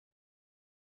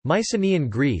Mycenaean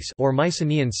Greece or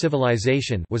Mycenaean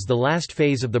civilization was the last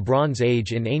phase of the Bronze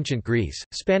Age in ancient Greece,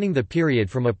 spanning the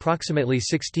period from approximately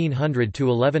 1600 to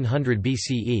 1100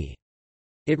 BCE.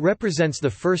 It represents the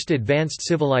first advanced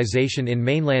civilization in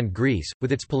mainland Greece,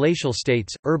 with its palatial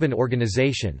states, urban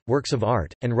organization, works of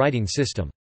art, and writing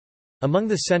system. Among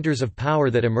the centers of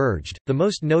power that emerged, the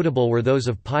most notable were those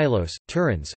of Pylos,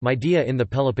 Tiryns, Mydia in the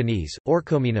Peloponnese,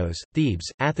 Orchomenos,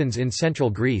 Thebes, Athens in central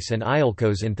Greece and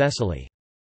Iolcos in Thessaly.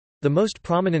 The most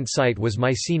prominent site was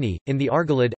Mycenae, in the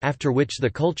Argolid, after which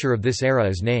the culture of this era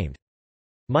is named.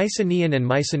 Mycenaean and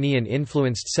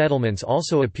Mycenaean-influenced settlements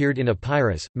also appeared in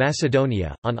Epirus,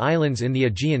 Macedonia, on islands in the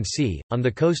Aegean Sea, on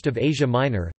the coast of Asia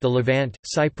Minor, the Levant,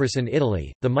 Cyprus, and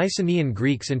Italy. The Mycenaean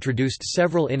Greeks introduced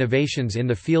several innovations in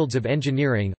the fields of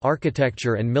engineering,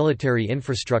 architecture, and military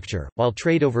infrastructure, while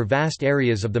trade over vast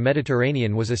areas of the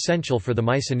Mediterranean was essential for the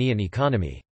Mycenaean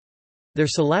economy. Their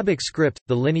syllabic script,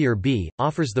 the Linear B,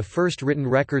 offers the first written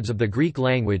records of the Greek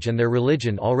language, and their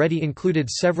religion already included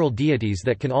several deities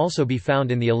that can also be found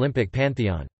in the Olympic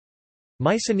pantheon.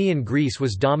 Mycenaean Greece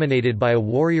was dominated by a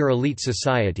warrior elite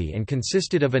society and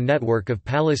consisted of a network of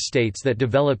palace states that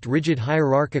developed rigid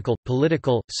hierarchical,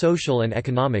 political, social and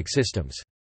economic systems.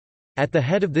 At the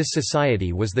head of this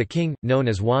society was the king, known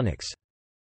as Wanix.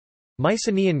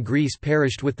 Mycenaean Greece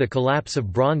perished with the collapse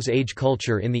of Bronze Age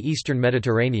culture in the eastern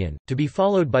Mediterranean, to be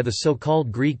followed by the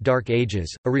so-called Greek Dark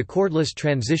Ages, a recordless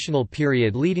transitional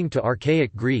period leading to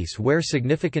Archaic Greece where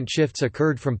significant shifts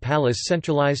occurred from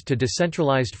palace-centralized to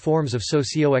decentralized forms of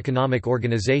socio-economic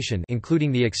organization,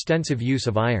 including the extensive use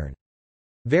of iron.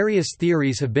 Various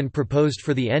theories have been proposed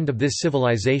for the end of this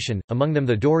civilization, among them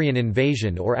the Dorian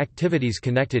invasion or activities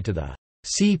connected to the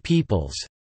Sea Peoples.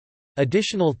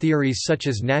 Additional theories such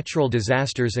as natural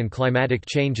disasters and climatic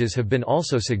changes have been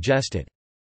also suggested.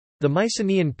 The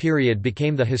Mycenaean period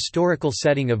became the historical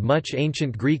setting of much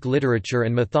ancient Greek literature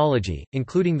and mythology,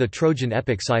 including the Trojan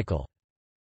epic cycle.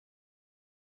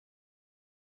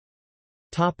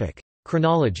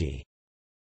 Chronology.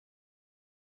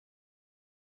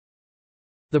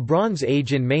 The Bronze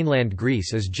Age in mainland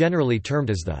Greece is generally termed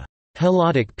as the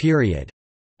Hellotic period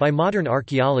by modern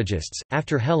archaeologists,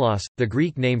 after Hellas, the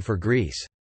Greek name for Greece.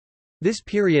 This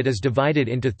period is divided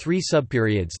into three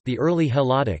subperiods. The early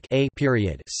Hellotic A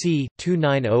period, c.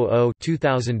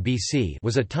 2900–2000 BC,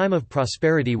 was a time of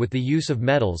prosperity with the use of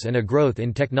metals and a growth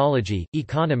in technology,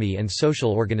 economy, and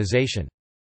social organization.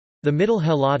 The Middle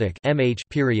Hellotic MH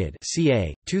period,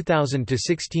 ca.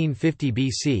 2000–1650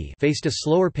 BC, faced a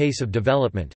slower pace of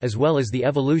development, as well as the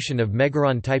evolution of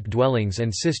megaron-type dwellings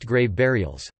and schist grave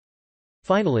burials.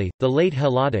 Finally, the Late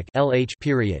Hellotic LH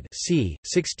period, c.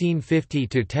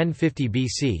 1650–1050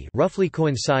 BC, roughly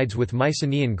coincides with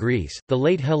Mycenaean Greece. The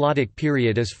Late Hellotic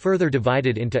period is further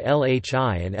divided into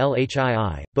LHI and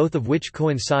LHII, both of which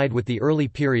coincide with the early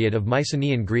period of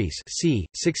Mycenaean Greece, c.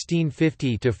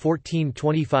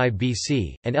 1650–1425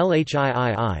 BC, and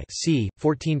LHIII, c.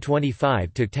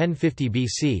 1425–1050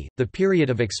 BC, the period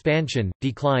of expansion,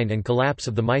 decline, and collapse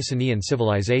of the Mycenaean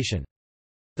civilization.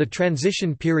 The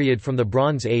transition period from the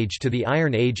Bronze Age to the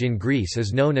Iron Age in Greece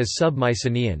is known as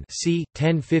Sub-Mycenaean, c.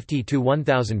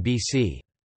 1050–1000 BC.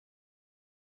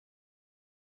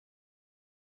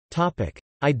 Topic: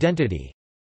 Identity.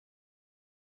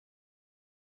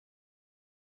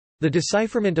 The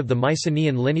decipherment of the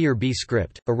Mycenaean Linear B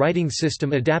script, a writing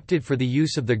system adapted for the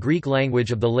use of the Greek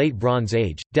language of the Late Bronze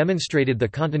Age, demonstrated the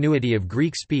continuity of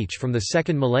Greek speech from the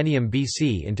 2nd millennium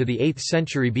BC into the 8th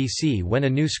century BC when a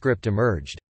new script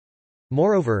emerged.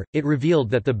 Moreover, it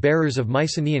revealed that the bearers of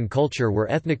Mycenaean culture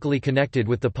were ethnically connected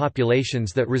with the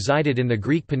populations that resided in the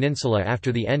Greek peninsula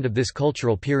after the end of this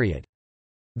cultural period.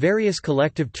 Various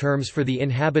collective terms for the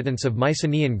inhabitants of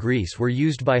Mycenaean Greece were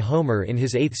used by Homer in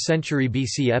his 8th century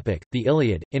BC epic, the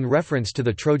Iliad, in reference to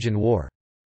the Trojan War.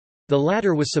 The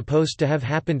latter was supposed to have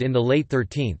happened in the late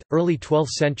 13th, early 12th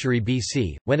century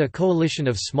BC, when a coalition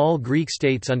of small Greek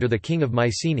states under the king of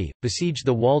Mycenae, besieged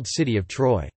the walled city of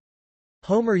Troy.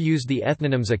 Homer used the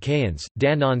ethnonyms Achaeans,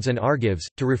 Danons and Argives,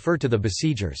 to refer to the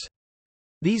besiegers.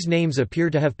 These names appear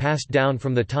to have passed down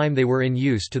from the time they were in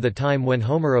use to the time when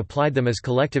Homer applied them as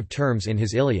collective terms in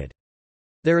his Iliad.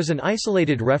 There is an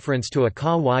isolated reference to a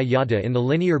Ka-wa-yada in the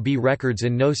Linear B records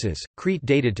in Knossos, Crete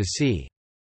dated to c.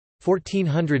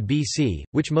 1400 BC,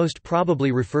 which most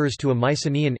probably refers to a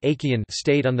Mycenaean Achaean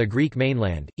state on the Greek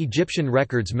mainland. Egyptian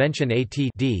records mention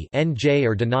Nj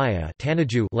or Danaya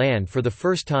Tanaju land for the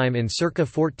first time in circa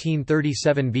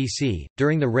 1437 BC,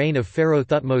 during the reign of Pharaoh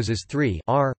Thutmoses III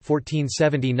r.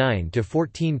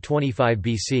 1479–1425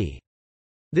 BC.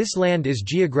 This land is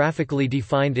geographically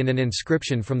defined in an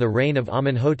inscription from the reign of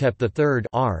Amenhotep III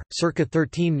r. circa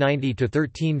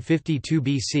 1390–1352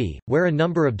 BC, where a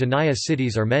number of Danaya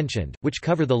cities are mentioned, which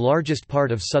cover the largest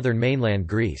part of southern mainland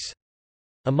Greece.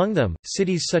 Among them,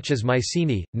 cities such as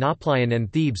Mycenae, Nauplion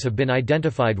and Thebes have been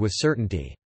identified with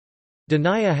certainty.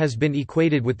 Danaya has been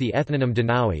equated with the ethnonym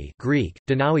Danaui Greek,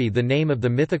 Danaui, the name of the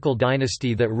mythical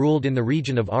dynasty that ruled in the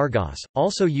region of Argos,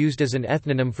 also used as an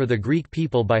ethnonym for the Greek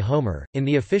people by Homer. In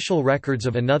the official records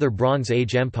of another Bronze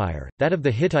Age empire, that of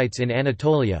the Hittites in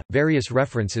Anatolia, various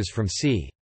references from c.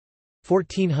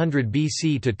 1400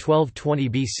 BC to 1220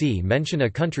 BC mention a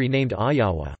country named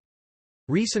Ayawa.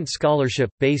 Recent scholarship,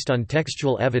 based on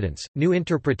textual evidence, new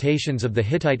interpretations of the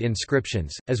Hittite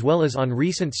inscriptions, as well as on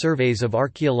recent surveys of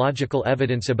archaeological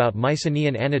evidence about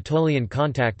Mycenaean Anatolian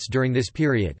contacts during this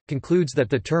period, concludes that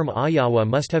the term Ayawa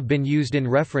must have been used in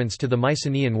reference to the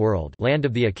Mycenaean world, land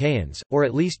of the Achaeans, or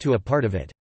at least to a part of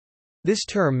it. This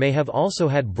term may have also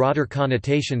had broader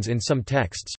connotations in some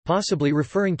texts, possibly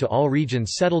referring to all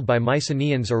regions settled by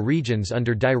Mycenaeans or regions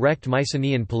under direct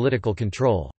Mycenaean political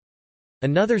control.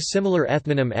 Another similar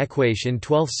ethnonym Equash in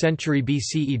 12th century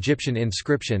BC Egyptian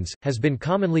inscriptions, has been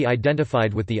commonly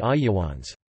identified with the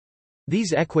Ayawans.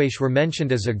 These Equash were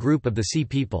mentioned as a group of the Sea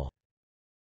people.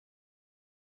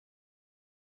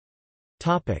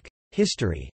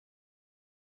 History.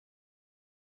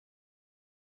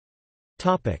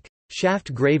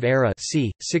 Shaft grave era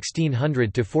c.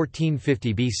 1600 to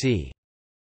 1450 BC.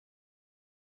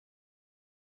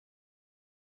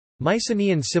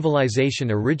 Mycenaean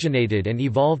civilization originated and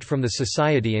evolved from the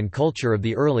society and culture of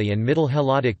the early and Middle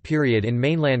Helladic period in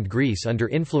mainland Greece under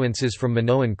influences from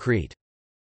Minoan Crete.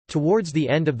 Towards the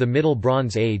end of the Middle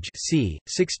Bronze Age c.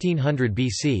 1600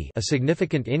 BC, a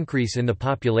significant increase in the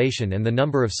population and the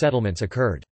number of settlements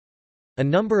occurred. A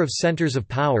number of centers of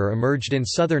power emerged in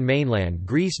southern mainland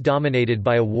Greece dominated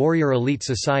by a warrior elite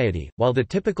society, while the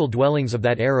typical dwellings of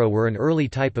that era were an early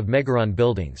type of megaron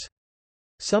buildings.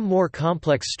 Some more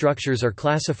complex structures are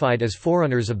classified as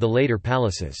forerunners of the later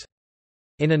palaces.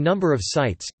 In a number of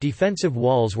sites, defensive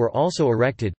walls were also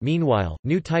erected. Meanwhile,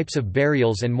 new types of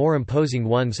burials and more imposing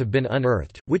ones have been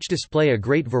unearthed, which display a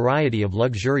great variety of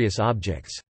luxurious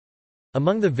objects.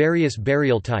 Among the various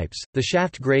burial types, the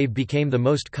shaft grave became the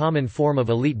most common form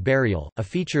of elite burial, a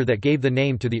feature that gave the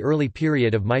name to the early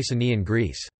period of Mycenaean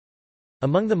Greece.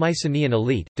 Among the Mycenaean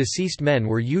elite, deceased men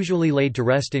were usually laid to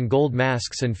rest in gold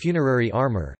masks and funerary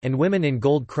armor, and women in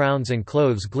gold crowns and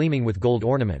clothes gleaming with gold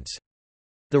ornaments.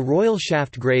 The royal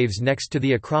shaft graves next to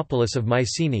the Acropolis of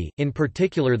Mycenae, in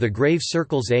particular the grave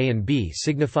circles A and B,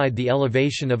 signified the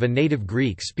elevation of a native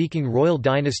Greek-speaking royal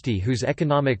dynasty whose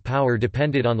economic power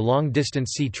depended on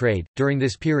long-distance sea trade. During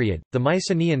this period, the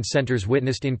Mycenaean centers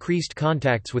witnessed increased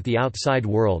contacts with the outside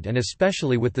world and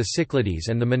especially with the Cyclades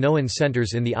and the Minoan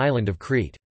centers in the island of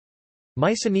Crete.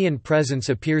 Mycenaean presence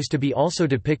appears to be also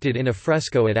depicted in a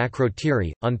fresco at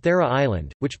Akrotiri, on Thera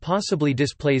Island, which possibly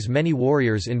displays many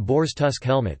warriors in boar's tusk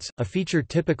helmets, a feature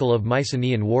typical of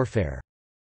Mycenaean warfare.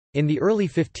 In the early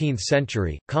 15th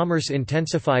century, commerce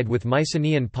intensified with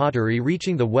Mycenaean pottery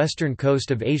reaching the western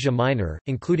coast of Asia Minor,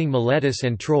 including Miletus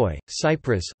and Troy,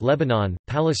 Cyprus, Lebanon,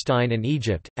 Palestine and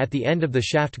Egypt. At the end of the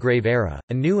shaft grave era,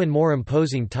 a new and more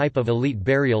imposing type of elite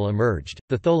burial emerged,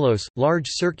 the tholos, large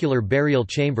circular burial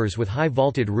chambers with high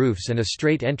vaulted roofs and a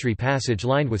straight entry passage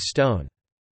lined with stone.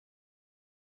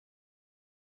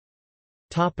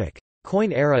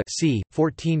 Coin era c.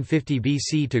 1450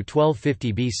 BC to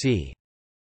 1250 BC.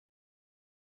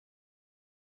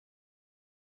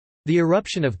 The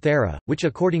eruption of Thera, which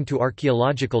according to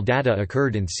archaeological data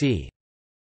occurred in c.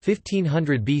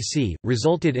 1500 BC,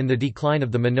 resulted in the decline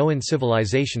of the Minoan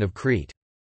civilization of Crete.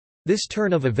 This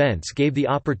turn of events gave the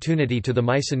opportunity to the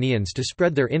Mycenaeans to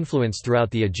spread their influence throughout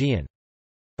the Aegean.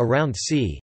 Around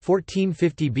c.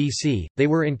 1450 BC, they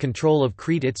were in control of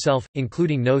Crete itself,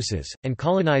 including Knossos, and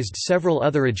colonized several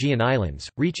other Aegean islands,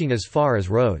 reaching as far as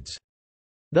Rhodes.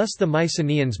 Thus the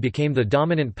Mycenaeans became the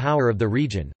dominant power of the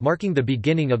region, marking the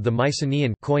beginning of the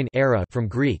Mycenaean coin era from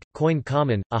Greek, koin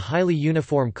common, a highly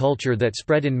uniform culture that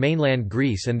spread in mainland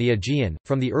Greece and the Aegean.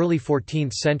 From the early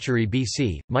 14th century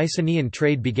BC, Mycenaean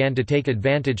trade began to take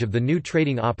advantage of the new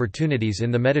trading opportunities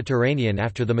in the Mediterranean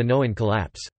after the Minoan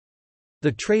collapse.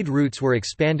 The trade routes were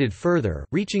expanded further,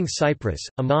 reaching Cyprus,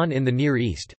 Amman in the Near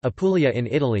East, Apulia in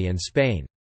Italy and Spain.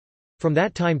 From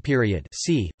that time period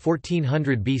c.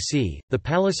 1400 BC, the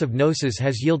Palace of Knossos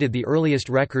has yielded the earliest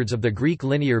records of the Greek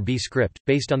Linear B script,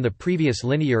 based on the previous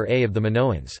Linear A of the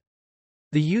Minoans.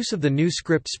 The use of the new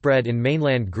script spread in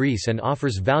mainland Greece and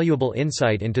offers valuable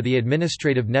insight into the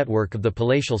administrative network of the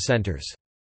palatial centers.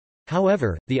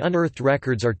 However, the unearthed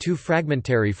records are too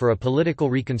fragmentary for a political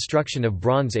reconstruction of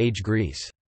Bronze Age Greece.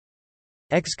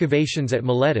 Excavations at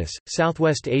Miletus,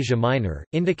 southwest Asia Minor,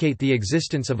 indicate the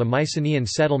existence of a Mycenaean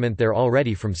settlement there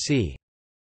already from c.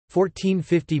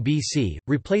 1450 BC,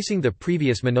 replacing the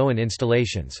previous Minoan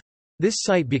installations. This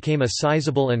site became a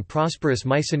sizable and prosperous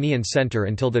Mycenaean center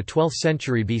until the 12th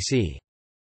century BC.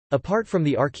 Apart from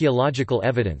the archaeological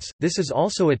evidence, this is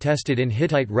also attested in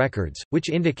Hittite records, which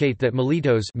indicate that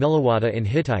Miletos in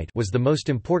Hittite was the most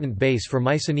important base for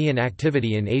Mycenaean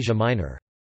activity in Asia Minor.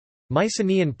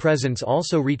 Mycenaean presence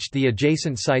also reached the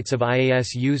adjacent sites of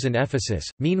Iasus and Ephesus.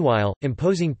 Meanwhile,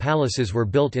 imposing palaces were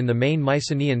built in the main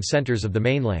Mycenaean centers of the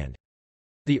mainland.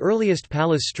 The earliest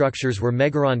palace structures were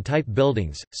megaron-type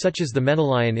buildings, such as the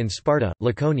Menelaon in Sparta,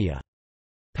 Laconia.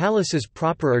 Palaces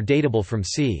proper are datable from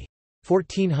c.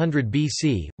 1400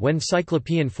 BC, when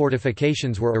Cyclopean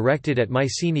fortifications were erected at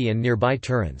Mycenae and nearby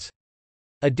Tiryns.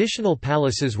 Additional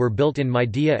palaces were built in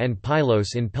Midea and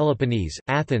Pylos in Peloponnese,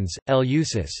 Athens,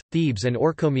 Eleusis, Thebes and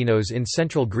Orchomenos in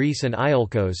central Greece and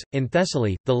Iolcos, in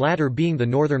Thessaly, the latter being the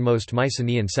northernmost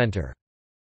Mycenaean centre.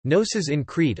 Knossos in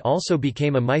Crete also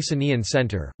became a Mycenaean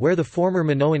centre, where the former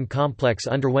Minoan complex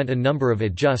underwent a number of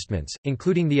adjustments,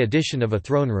 including the addition of a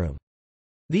throne room.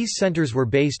 These centers were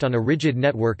based on a rigid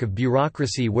network of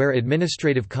bureaucracy where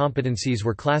administrative competencies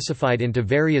were classified into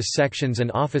various sections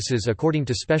and offices according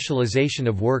to specialization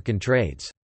of work and trades.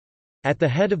 At the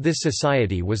head of this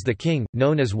society was the king,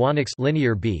 known as Wanax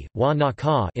linear b, wa na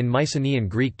ka in Mycenaean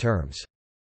Greek terms.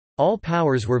 All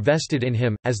powers were vested in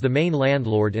him, as the main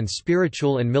landlord and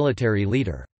spiritual and military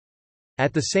leader.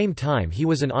 At the same time he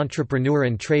was an entrepreneur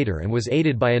and trader and was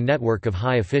aided by a network of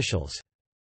high officials.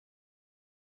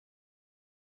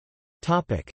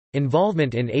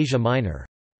 Involvement in Asia Minor.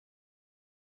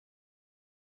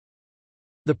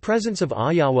 The presence of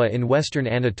Ayawa in western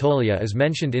Anatolia is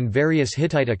mentioned in various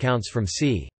Hittite accounts from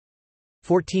c.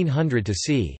 1400 to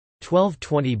c.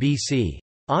 1220 BC.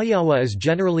 Ayawa is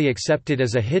generally accepted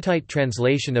as a Hittite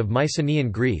translation of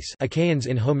Mycenaean Greece, Achaeans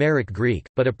in Homeric Greek,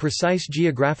 but a precise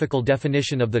geographical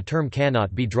definition of the term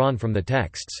cannot be drawn from the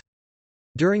texts.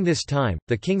 During this time,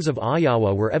 the kings of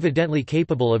Ayawa were evidently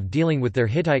capable of dealing with their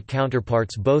Hittite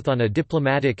counterparts both on a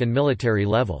diplomatic and military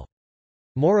level.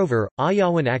 Moreover,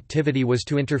 Ayawan activity was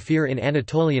to interfere in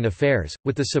Anatolian affairs,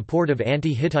 with the support of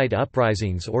anti-Hittite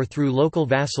uprisings or through local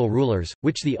vassal rulers,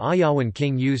 which the Ayawan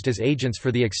king used as agents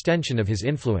for the extension of his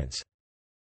influence.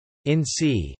 In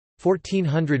c.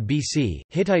 1400 BC,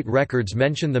 Hittite records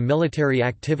mention the military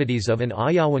activities of an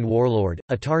Ayawan warlord,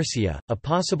 Atarsia, a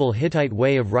possible Hittite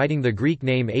way of writing the Greek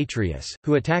name Atreus,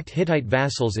 who attacked Hittite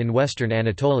vassals in western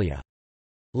Anatolia.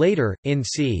 Later, in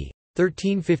c.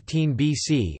 1315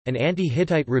 BC, an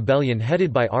anti-Hittite rebellion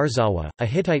headed by Arzawa, a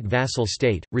Hittite vassal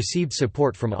state, received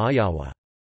support from Ayawa.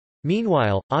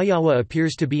 Meanwhile, Ayawa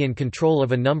appears to be in control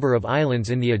of a number of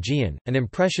islands in the Aegean, an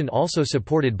impression also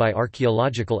supported by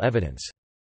archaeological evidence.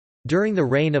 During the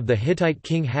reign of the Hittite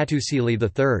king Hattusili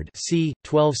III c.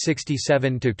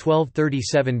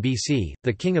 1267–1237 BC,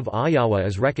 the king of Ayawa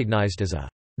is recognized as a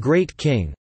great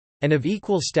king, and of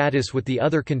equal status with the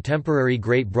other contemporary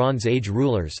Great Bronze Age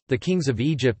rulers, the kings of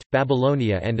Egypt,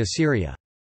 Babylonia and Assyria.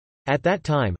 At that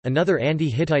time, another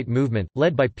anti-Hittite movement,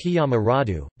 led by Piyama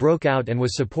Radu, broke out and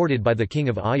was supported by the king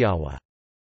of Ayawa.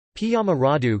 Piyama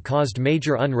Radu caused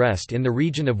major unrest in the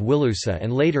region of Wilusa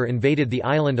and later invaded the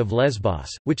island of Lesbos,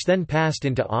 which then passed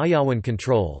into Ayawan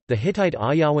control. The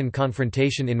Hittite-Ayawan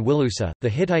confrontation in Wilusa, the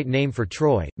Hittite name for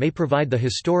Troy, may provide the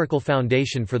historical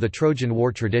foundation for the Trojan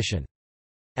War tradition.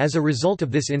 As a result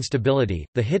of this instability,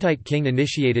 the Hittite king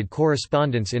initiated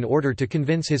correspondence in order to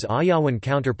convince his Ayawan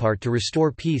counterpart to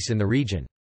restore peace in the region.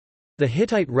 The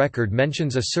Hittite record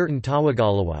mentions a certain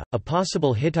Tawagalawa, a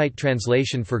possible Hittite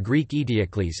translation for Greek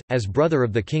Eteocles, as brother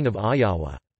of the king of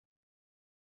Ayawa.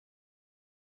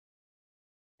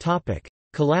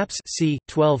 Collapse c.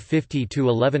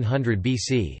 1250–1100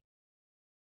 BC.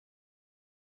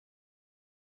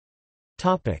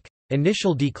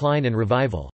 Initial decline and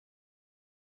revival.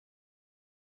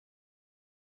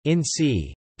 In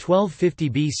c. 1250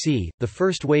 BC, the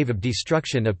first wave of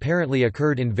destruction apparently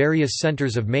occurred in various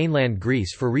centers of mainland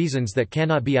Greece for reasons that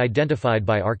cannot be identified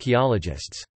by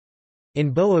archaeologists. In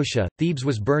Boeotia, Thebes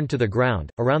was burned to the ground,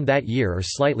 around that year or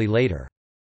slightly later.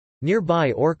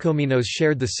 Nearby Orchomenos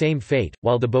shared the same fate,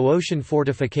 while the Boeotian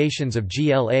fortifications of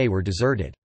Gla were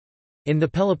deserted. In the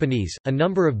Peloponnese, a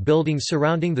number of buildings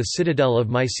surrounding the citadel of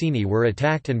Mycenae were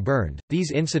attacked and burned. These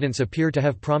incidents appear to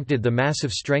have prompted the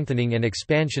massive strengthening and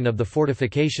expansion of the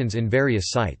fortifications in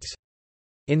various sites.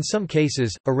 In some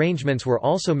cases, arrangements were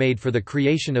also made for the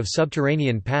creation of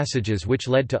subterranean passages which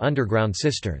led to underground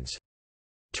cisterns.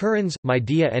 Tiryns,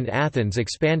 Midea and Athens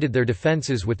expanded their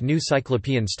defences with new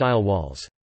Cyclopean-style walls.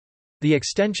 The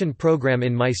extension program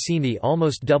in Mycenae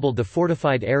almost doubled the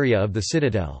fortified area of the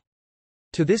citadel.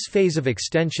 To this phase of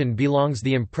extension belongs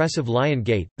the impressive Lion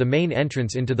Gate, the main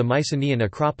entrance into the Mycenaean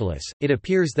Acropolis. It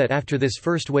appears that after this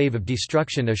first wave of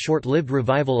destruction a short-lived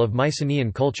revival of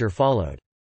Mycenaean culture followed.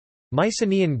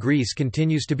 Mycenaean Greece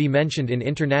continues to be mentioned in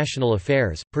international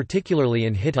affairs, particularly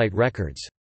in Hittite records.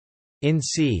 In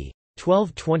c.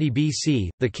 1220 BC,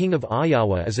 the king of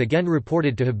Ayawa is again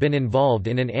reported to have been involved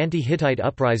in an anti-Hittite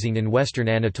uprising in western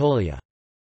Anatolia.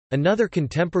 Another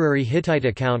contemporary Hittite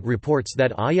account reports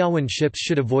that Ayawan ships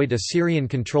should avoid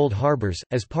Assyrian-controlled harbors,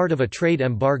 as part of a trade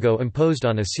embargo imposed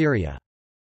on Assyria.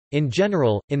 In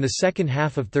general, in the second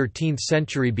half of 13th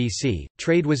century BC,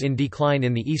 trade was in decline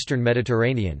in the eastern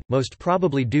Mediterranean, most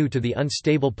probably due to the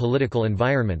unstable political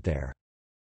environment there.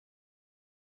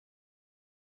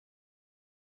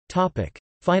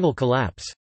 Final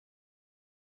collapse.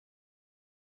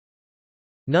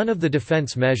 None of the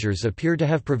defense measures appear to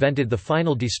have prevented the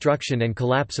final destruction and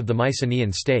collapse of the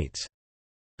Mycenaean states.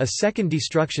 A second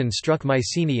destruction struck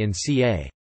Mycenae in ca.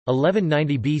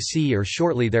 1190 BC or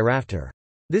shortly thereafter.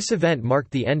 This event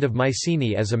marked the end of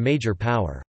Mycenae as a major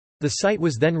power. The site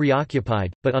was then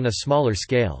reoccupied, but on a smaller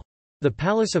scale. The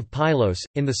palace of Pylos,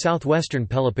 in the southwestern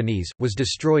Peloponnese, was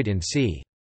destroyed in c.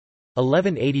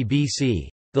 1180 BC.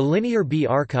 The Linear B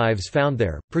archives found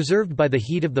there, preserved by the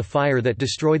heat of the fire that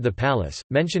destroyed the palace,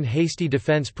 mention hasty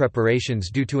defense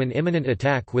preparations due to an imminent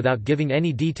attack without giving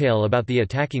any detail about the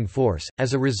attacking force.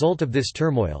 As a result of this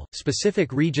turmoil,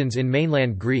 specific regions in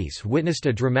mainland Greece witnessed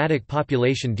a dramatic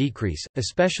population decrease,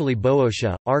 especially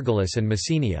Boeotia, Argolis, and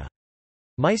Messenia.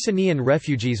 Mycenaean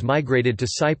refugees migrated to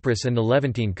Cyprus and the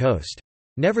Levantine coast.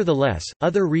 Nevertheless,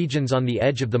 other regions on the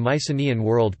edge of the Mycenaean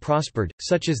world prospered,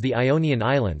 such as the Ionian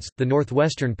Islands, the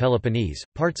northwestern Peloponnese,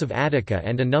 parts of Attica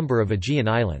and a number of Aegean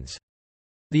islands.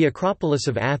 The Acropolis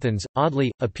of Athens,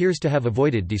 oddly, appears to have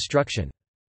avoided destruction.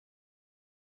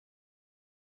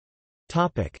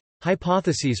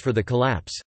 Hypotheses for the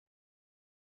collapse.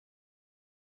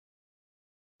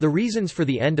 The reasons for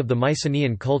the end of the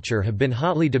Mycenaean culture have been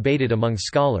hotly debated among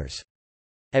scholars.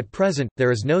 At present,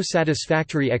 there is no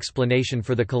satisfactory explanation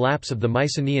for the collapse of the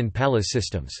Mycenaean palace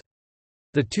systems.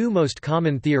 The two most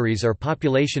common theories are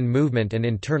population movement and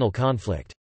internal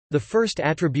conflict. The first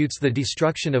attributes the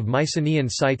destruction of Mycenaean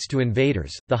sites to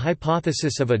invaders. The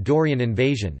hypothesis of a Dorian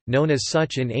invasion, known as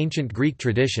such in ancient Greek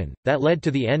tradition, that led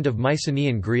to the end of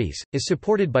Mycenaean Greece, is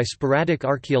supported by sporadic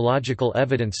archaeological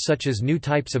evidence such as new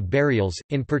types of burials,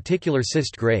 in particular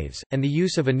cist graves, and the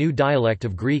use of a new dialect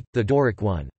of Greek, the Doric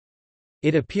one.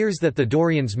 It appears that the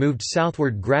Dorians moved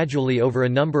southward gradually over a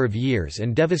number of years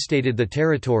and devastated the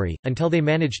territory, until they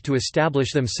managed to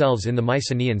establish themselves in the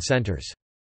Mycenaean centers.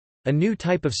 A new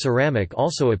type of ceramic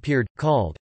also appeared,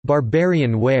 called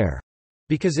barbarian ware,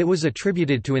 because it was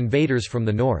attributed to invaders from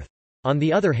the north. On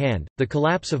the other hand, the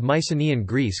collapse of Mycenaean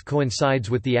Greece coincides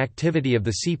with the activity of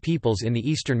the Sea Peoples in the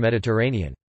eastern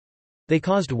Mediterranean. They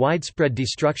caused widespread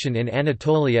destruction in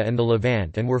Anatolia and the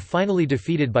Levant and were finally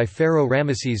defeated by Pharaoh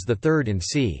Ramesses III in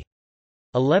c.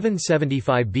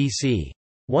 1175 BC.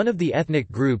 One of the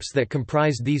ethnic groups that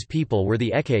comprised these people were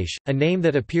the Ekash, a name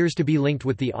that appears to be linked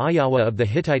with the Ayawa of the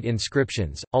Hittite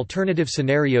inscriptions. Alternative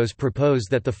scenarios propose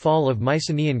that the fall of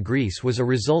Mycenaean Greece was a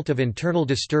result of internal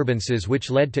disturbances which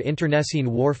led to internecine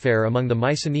warfare among the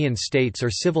Mycenaean states or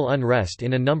civil unrest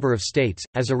in a number of states,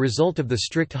 as a result of the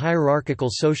strict hierarchical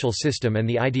social system and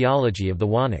the ideology of the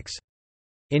Wanaks.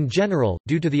 In general,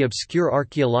 due to the obscure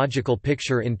archaeological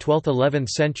picture in 12th–11th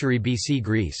century BC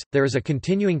Greece, there is a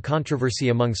continuing controversy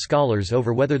among scholars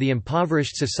over whether the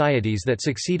impoverished societies that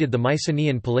succeeded the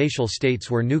Mycenaean palatial states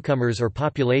were newcomers or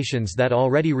populations that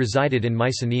already resided in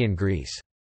Mycenaean Greece.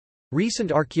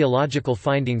 Recent archaeological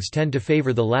findings tend to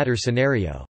favor the latter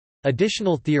scenario.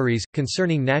 Additional theories,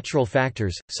 concerning natural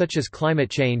factors, such as climate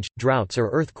change, droughts or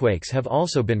earthquakes have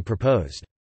also been proposed.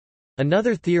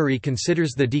 Another theory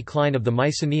considers the decline of the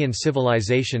Mycenaean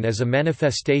civilization as a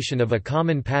manifestation of a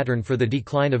common pattern for the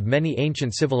decline of many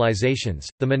ancient civilizations,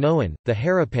 the Minoan, the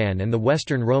Harappan and the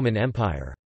Western Roman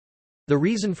Empire. The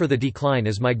reason for the decline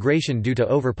is migration due to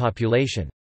overpopulation.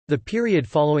 The period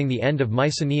following the end of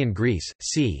Mycenaean Greece,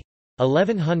 c.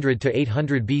 1100 to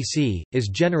 800 BC, is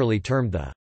generally termed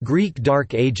the Greek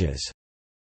Dark Ages.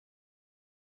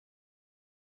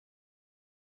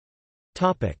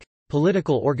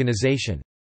 Political organization.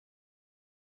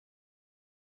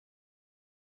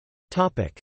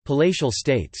 Palatial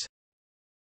states.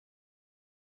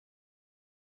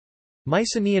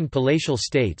 Mycenaean palatial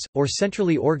states, or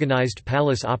centrally organized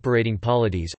palace operating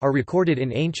polities, are recorded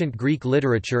in ancient Greek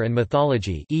literature and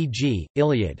mythology, e.g.,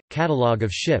 Iliad, Catalogue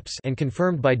of Ships, and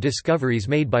confirmed by discoveries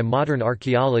made by modern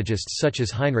archaeologists such as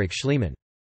Heinrich Schliemann.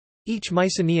 Each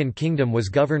Mycenaean kingdom was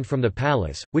governed from the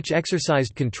palace, which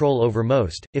exercised control over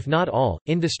most, if not all,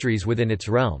 industries within its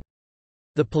realm.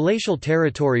 The palatial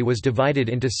territory was divided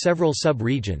into several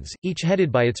sub-regions, each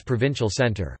headed by its provincial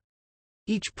center.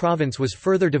 Each province was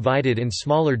further divided in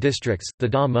smaller districts, the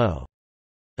da-mo.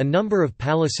 A number of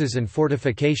palaces and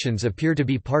fortifications appear to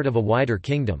be part of a wider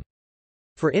kingdom.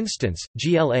 For instance,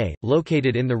 Gla,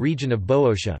 located in the region of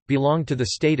Boeotia, belonged to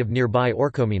the state of nearby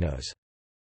Orchomenos.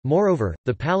 Moreover,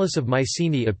 the Palace of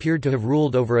Mycenae appeared to have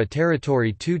ruled over a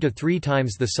territory 2 to 3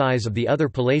 times the size of the other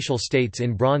palatial states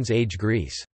in Bronze Age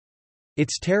Greece.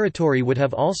 Its territory would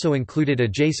have also included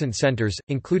adjacent centers,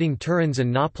 including Tiryns and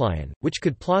Nauplion, which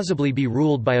could plausibly be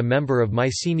ruled by a member of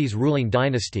Mycenae's ruling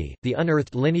dynasty. The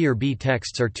unearthed Linear B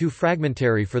texts are too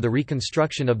fragmentary for the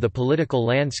reconstruction of the political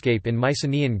landscape in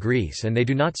Mycenaean Greece, and they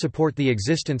do not support the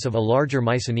existence of a larger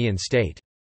Mycenaean state.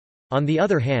 On the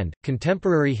other hand,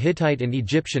 contemporary Hittite and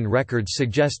Egyptian records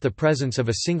suggest the presence of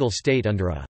a single state under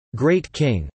a great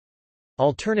king.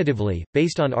 Alternatively,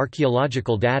 based on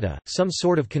archaeological data, some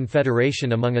sort of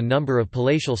confederation among a number of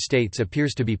palatial states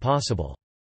appears to be possible.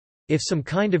 If some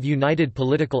kind of united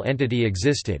political entity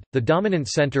existed, the dominant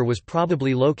center was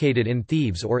probably located in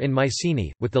Thebes or in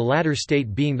Mycenae, with the latter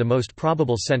state being the most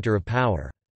probable center of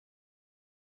power.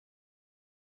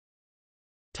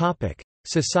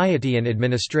 Society and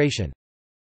administration.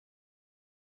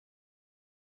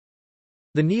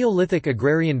 The Neolithic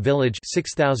agrarian village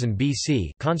 6000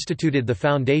 BC constituted the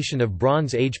foundation of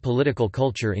Bronze Age political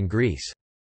culture in Greece.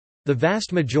 The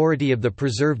vast majority of the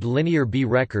preserved Linear B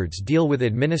records deal with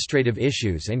administrative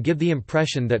issues and give the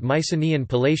impression that Mycenaean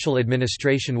palatial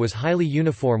administration was highly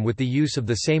uniform with the use of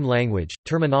the same language,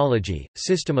 terminology,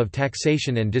 system of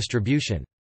taxation and distribution.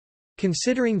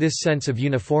 Considering this sense of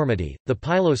uniformity, the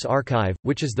Pylos archive,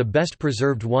 which is the best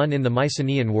preserved one in the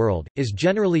Mycenaean world, is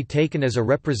generally taken as a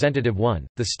representative one.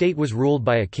 The state was ruled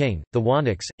by a king, the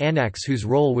wanax, anax, whose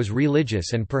role was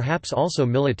religious and perhaps also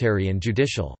military and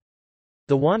judicial.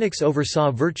 The wanax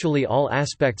oversaw virtually all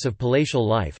aspects of palatial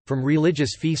life, from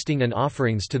religious feasting and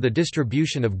offerings to the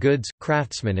distribution of goods,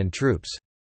 craftsmen and troops.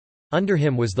 Under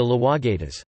him was the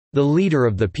lawagatas, the leader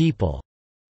of the people,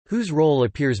 whose role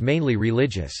appears mainly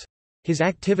religious. His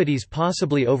activities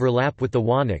possibly overlap with the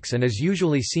wanax and is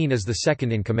usually seen as the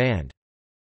second in command.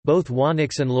 Both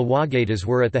wanax and lawagatas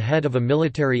were at the head of a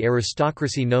military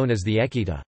aristocracy known as the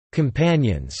ekita,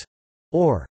 companions,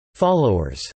 or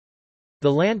followers.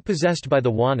 The land possessed by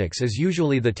the wanax is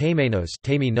usually the temenos,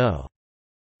 temino.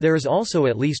 There is also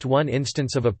at least one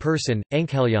instance of a person,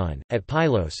 Enchelion, at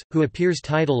Pylos, who appears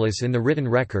titleless in the written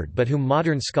record but whom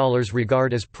modern scholars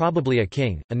regard as probably a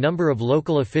king. A number of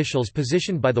local officials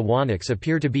positioned by the wanax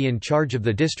appear to be in charge of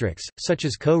the districts, such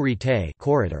as ko-rete,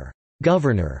 corridor,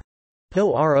 governor,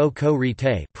 po-ro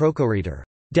ko-rete, procorretor,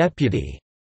 deputy,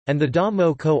 and the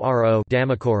damo ko-ro,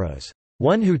 damokoros,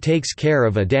 one who takes care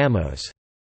of a damos,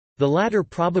 the latter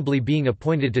probably being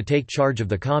appointed to take charge of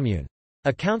the commune.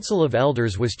 A council of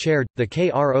elders was chaired, the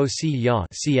Krok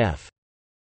cf.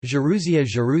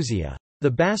 Gerousia. The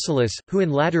basileus, who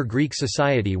in latter Greek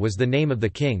society was the name of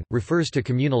the king, refers to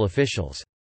communal officials.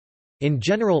 In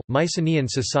general, Mycenaean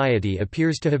society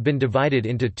appears to have been divided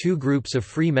into two groups of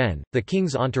free men, the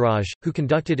king's entourage, who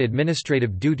conducted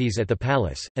administrative duties at the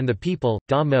palace, and the people,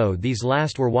 da-mo. These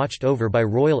last were watched over by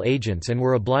royal agents and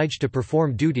were obliged to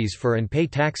perform duties for and pay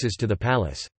taxes to the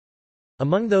palace.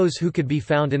 Among those who could be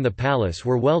found in the palace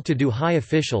were well-to-do high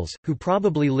officials, who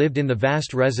probably lived in the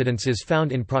vast residences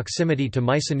found in proximity to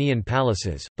Mycenaean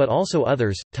palaces, but also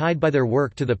others, tied by their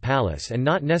work to the palace and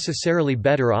not necessarily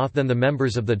better off than the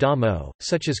members of the da-mo,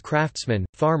 such as craftsmen,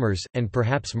 farmers, and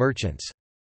perhaps merchants.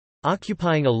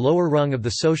 Occupying a lower rung of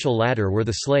the social ladder were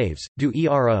the slaves,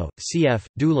 cf.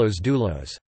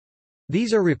 doulos.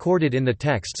 These are recorded in the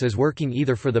texts as working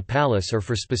either for the palace or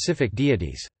for specific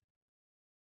deities.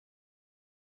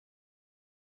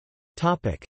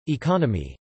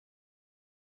 Economy.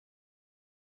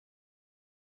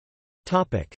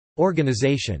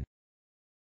 Organization.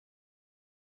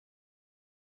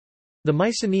 The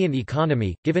Mycenaean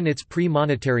economy, given its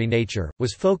pre-monetary nature,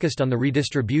 was focused on the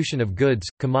redistribution of goods,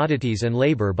 commodities and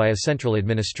labor by a central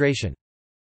administration.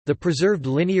 The preserved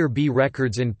Linear B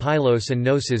records in Pylos and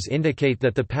Knossos indicate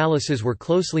that the palaces were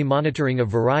closely monitoring a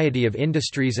variety of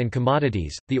industries and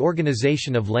commodities, the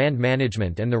organization of land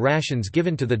management and the rations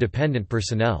given to the dependent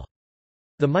personnel.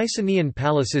 The Mycenaean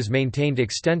palaces maintained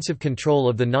extensive control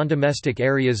of the non-domestic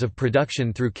areas of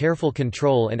production through careful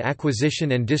control and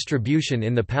acquisition and distribution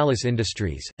in the palace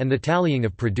industries, and the tallying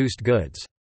of produced goods.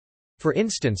 For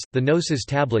instance, the Gnosis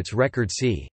tablets record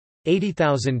c.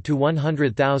 80,000 to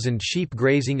 100,000 sheep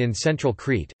grazing in central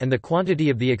Crete, and the quantity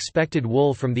of the expected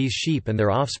wool from these sheep and their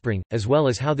offspring, as well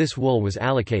as how this wool was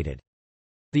allocated.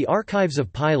 The archives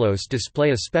of Pylos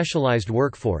display a specialized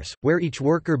workforce, where each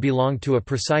worker belonged to a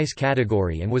precise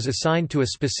category and was assigned to a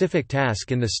specific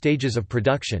task in the stages of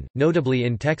production, notably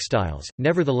in textiles.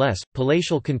 Nevertheless,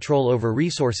 palatial control over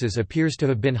resources appears to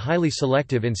have been highly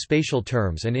selective in spatial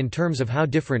terms and in terms of how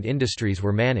different industries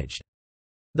were managed.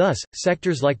 Thus,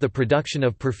 sectors like the production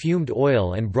of perfumed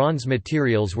oil and bronze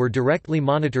materials were directly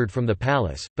monitored from the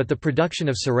palace, but the production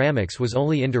of ceramics was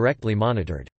only indirectly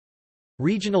monitored.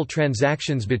 Regional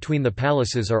transactions between the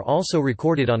palaces are also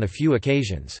recorded on a few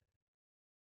occasions.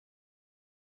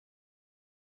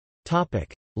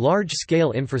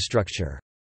 Large-scale infrastructure.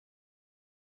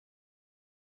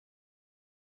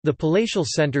 The palatial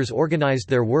centers organized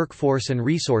their workforce and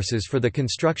resources for the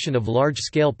construction of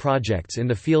large-scale projects in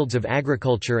the fields of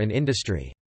agriculture and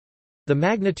industry. The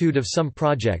magnitude of some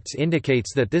projects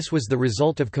indicates that this was the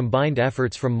result of combined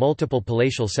efforts from multiple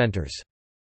palatial centers.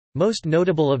 Most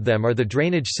notable of them are the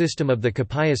drainage system of the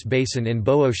Capaius Basin in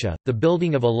Boeotia, the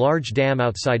building of a large dam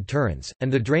outside Turin, and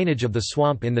the drainage of the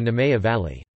swamp in the Nemea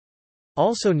Valley.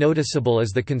 Also noticeable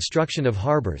is the construction of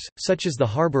harbors, such as the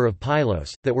harbor of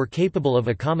Pylos, that were capable of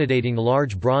accommodating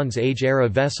large Bronze Age-era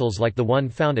vessels like the one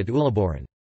found at Ulaborun.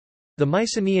 The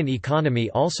Mycenaean economy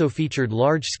also featured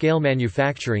large-scale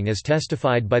manufacturing as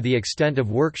testified by the extent of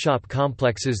workshop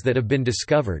complexes that have been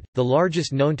discovered, the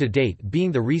largest known to date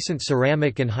being the recent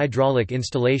ceramic and hydraulic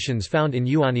installations found in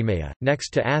Euanimea, next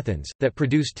to Athens, that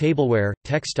produced tableware,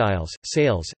 textiles,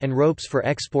 sails, and ropes for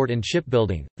export and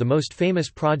shipbuilding. The most famous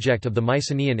project of the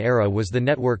Mycenaean era was the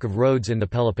network of roads in the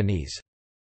Peloponnese.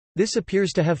 This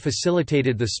appears to have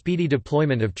facilitated the speedy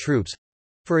deployment of troops.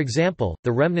 For example,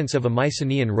 the remnants of a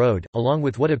Mycenaean road, along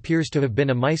with what appears to have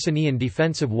been a Mycenaean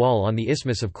defensive wall on the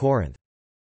Isthmus of Corinth.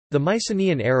 The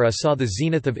Mycenaean era saw the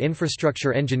zenith of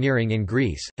infrastructure engineering in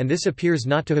Greece, and this appears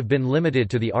not to have been limited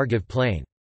to the Argive plain.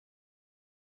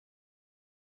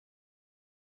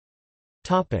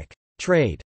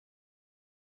 Trade.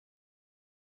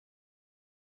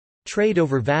 Trade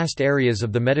over vast areas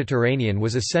of the Mediterranean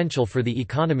was essential for the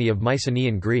economy of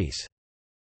Mycenaean Greece.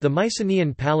 The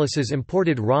Mycenaean palaces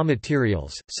imported raw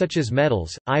materials, such as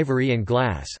metals, ivory and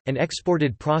glass, and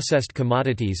exported processed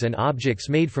commodities and objects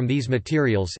made from these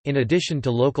materials, in addition to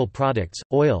local products,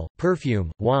 oil,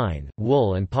 perfume, wine,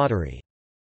 wool and pottery.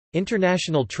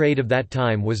 International trade of that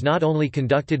time was not only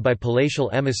conducted by palatial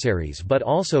emissaries but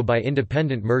also by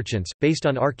independent merchants, based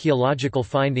on archaeological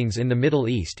findings in the Middle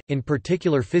East, in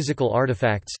particular physical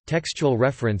artifacts, textual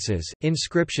references,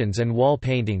 inscriptions and wall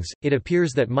paintings. It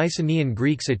appears that Mycenaean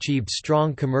Greeks achieved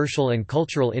strong commercial and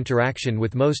cultural interaction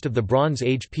with most of the Bronze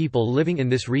Age people living in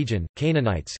this region: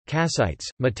 Canaanites, Kassites,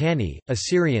 Mitanni,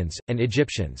 Assyrians, and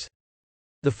Egyptians.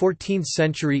 The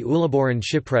 14th-century Ulaborun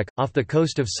shipwreck, off the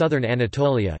coast of southern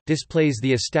Anatolia, displays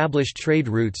the established trade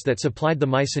routes that supplied the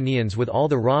Mycenaeans with all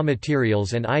the raw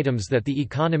materials and items that the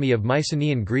economy of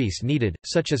Mycenaean Greece needed,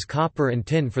 such as copper and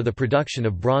tin for the production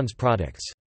of bronze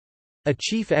products. A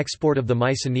chief export of the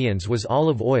Mycenaeans was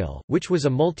olive oil, which was a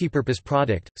multipurpose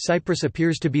product. Cyprus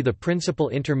appears to be the principal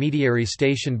intermediary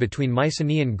station between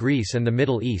Mycenaean Greece and the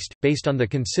Middle East, based on the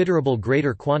considerable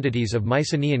greater quantities of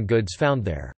Mycenaean goods found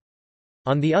there.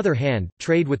 On the other hand,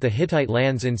 trade with the Hittite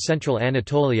lands in central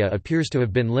Anatolia appears to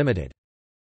have been limited.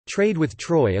 Trade with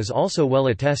Troy is also well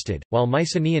attested, while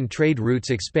Mycenaean trade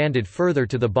routes expanded further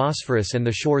to the Bosphorus and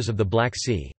the shores of the Black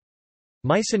Sea.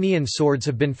 Mycenaean swords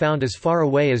have been found as far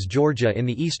away as Georgia in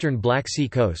the eastern Black Sea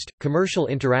coast. Commercial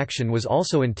interaction was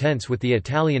also intense with the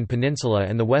Italian peninsula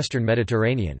and the western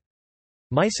Mediterranean.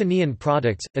 Mycenaean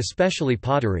products, especially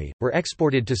pottery, were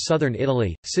exported to southern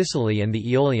Italy, Sicily and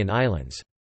the Aeolian Islands.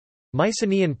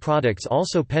 Mycenaean products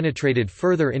also penetrated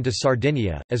further into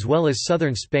Sardinia, as well as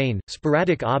southern Spain.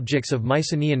 Sporadic objects of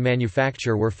Mycenaean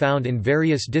manufacture were found in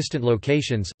various distant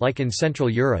locations, like in Central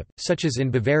Europe, such as in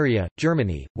Bavaria,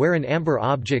 Germany, where an amber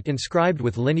object inscribed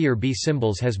with linear B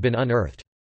symbols has been unearthed.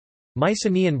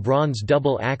 Mycenaean bronze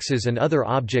double axes and other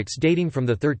objects dating from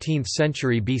the 13th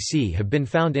century BC have been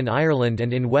found in Ireland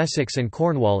and in Wessex and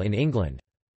Cornwall in England.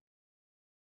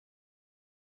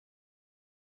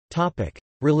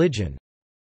 Religion.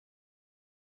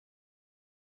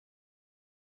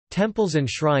 Temples and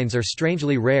shrines are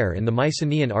strangely rare in the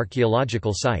Mycenaean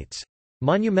archaeological sites.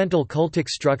 Monumental cultic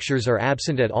structures are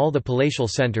absent at all the palatial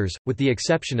centers, with the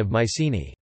exception of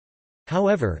Mycenae.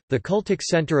 However, the cultic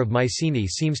center of Mycenae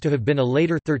seems to have been a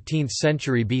later 13th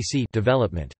century BC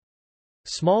development.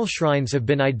 Small shrines have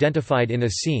been identified in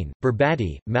Essene,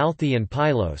 Berbati, Malthae and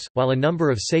Pylos, while a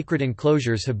number of sacred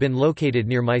enclosures have been located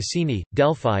near Mycenae,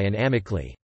 Delphi and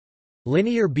Amyclae.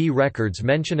 Linear B records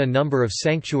mention a number of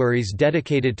sanctuaries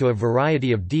dedicated to a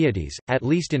variety of deities, at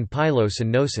least in Pylos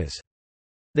and Knossos.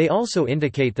 They also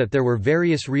indicate that there were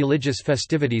various religious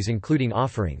festivities including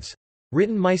offerings.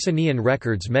 Written Mycenaean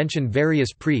records mention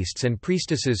various priests and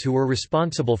priestesses who were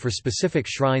responsible for specific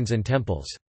shrines and temples.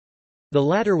 The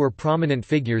latter were prominent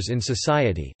figures in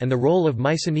society, and the role of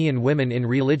Mycenaean women in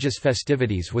religious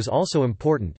festivities was also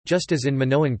important. Just as in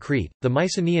Minoan Crete, the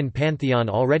Mycenaean pantheon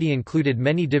already included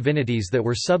many divinities that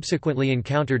were subsequently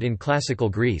encountered in classical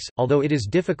Greece, although it is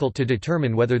difficult to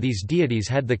determine whether these deities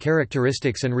had the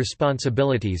characteristics and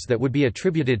responsibilities that would be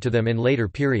attributed to them in later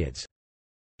periods.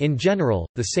 In general,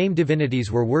 the same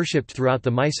divinities were worshipped throughout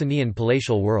the Mycenaean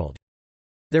palatial world.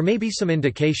 There may be some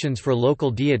indications for local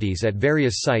deities at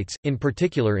various sites, in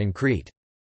particular in Crete.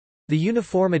 The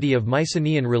uniformity of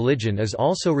Mycenaean religion is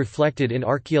also reflected in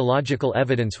archaeological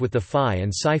evidence with the Phi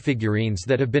and Psi figurines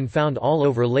that have been found all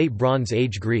over Late Bronze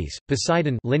Age Greece.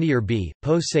 Poseidon linear B,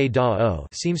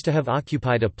 seems to have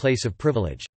occupied a place of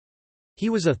privilege. He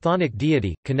was a chthonic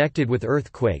deity, connected with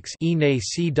earthquakes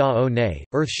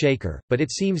earth shaker, but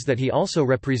it seems that he also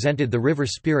represented the river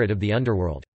spirit of the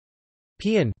underworld.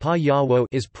 Paeon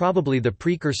is probably the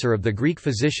precursor of the Greek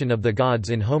physician of the gods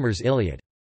in Homer's Iliad.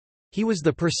 He was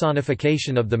the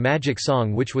personification of the magic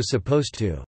song which was supposed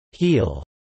to heal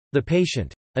the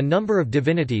patient. A number of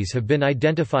divinities have been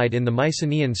identified in the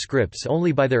Mycenaean scripts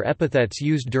only by their epithets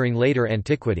used during later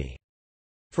antiquity.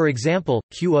 For example,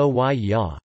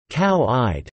 Qoy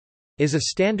cow-eyed, is a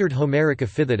standard Homeric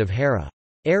epithet of Hera.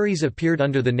 Ares appeared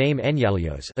under the name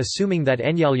Enyalios, assuming that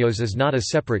Enyalios is not a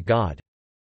separate god.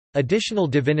 Additional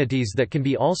divinities that can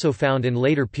be also found in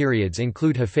later periods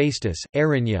include Hephaestus,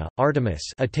 Erinya, Artemis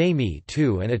Atemi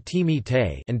and Atemi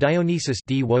Te, and Dionysus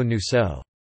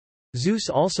Zeus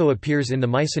also appears in the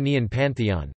Mycenaean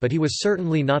pantheon, but he was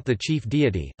certainly not the chief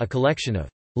deity. A collection of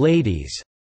ladies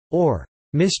or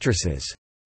mistresses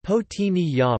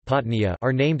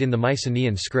are named in the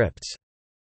Mycenaean scripts.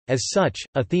 As such,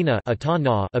 Athena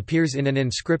appears in an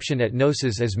inscription at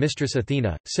Knossos as Mistress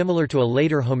Athena, similar to a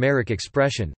later Homeric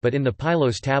expression, but in the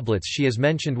Pylos tablets she is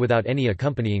mentioned without any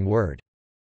accompanying word.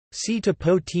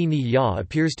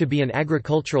 Appears to be an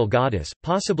agricultural goddess,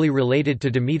 possibly related to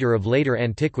Demeter of later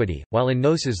antiquity, while in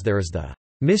Knossos there is the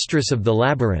mistress of the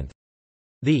labyrinth,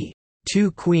 the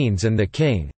two queens and the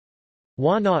king.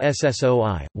 Wana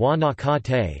Ssoi, Wana Ka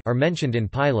Te are mentioned in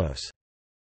Pylos.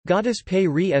 Goddess Pe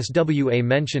Re Swa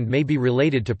mentioned may be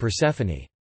related to Persephone.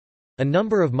 A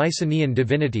number of Mycenaean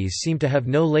divinities seem to have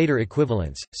no later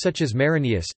equivalents, such as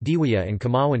Marinius, Diwia and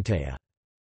Kamawantea.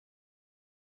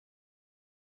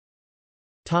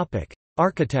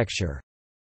 Architecture.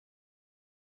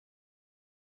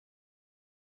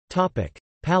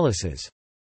 Palaces.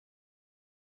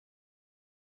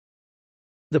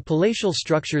 The palatial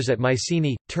structures at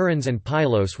Mycenae, Tiryns and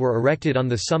Pylos were erected on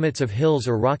the summits of hills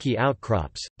or rocky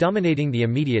outcrops, dominating the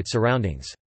immediate surroundings.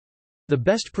 The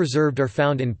best preserved are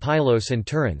found in Pylos and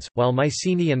Tiryns, while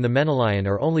Mycenae and the Menelaon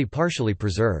are only partially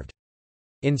preserved.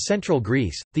 In central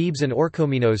Greece, Thebes and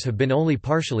Orchomenos have been only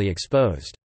partially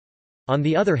exposed. On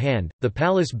the other hand, the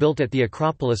palace built at the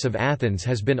Acropolis of Athens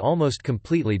has been almost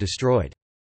completely destroyed.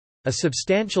 A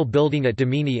substantial building at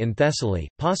Domini in Thessaly,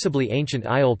 possibly ancient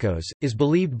Iolkos, is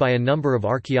believed by a number of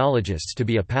archaeologists to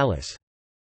be a palace.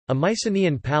 A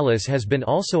Mycenaean palace has been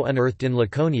also unearthed in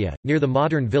Laconia, near the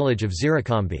modern village of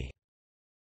Zirakambi.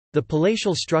 The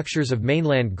palatial structures of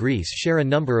mainland Greece share a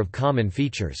number of common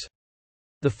features.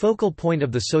 The focal point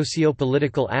of the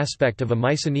socio-political aspect of a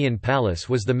Mycenaean palace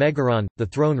was the megaron, the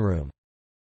throne room.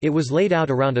 It was laid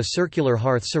out around a circular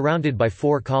hearth surrounded by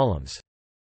 4 columns.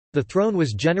 The throne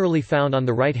was generally found on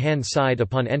the right-hand side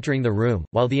upon entering the room,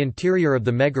 while the interior of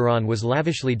the megaron was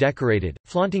lavishly decorated,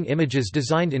 flaunting images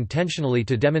designed intentionally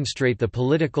to demonstrate the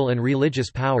political and religious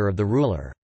power of the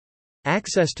ruler.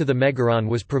 Access to the megaron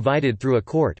was provided through a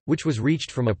court, which was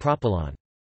reached from a propylon.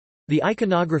 The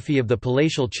iconography of the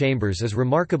palatial chambers is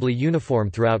remarkably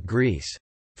uniform throughout Greece.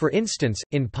 For instance,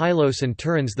 in Pylos and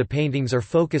Tiryns the paintings are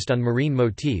focused on marine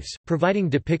motifs, providing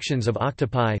depictions of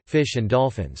octopi, fish and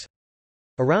dolphins.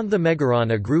 Around the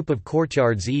megaron a group of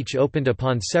courtyards each opened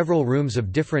upon several rooms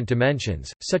of different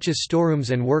dimensions, such as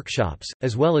storerooms and workshops,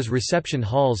 as well as reception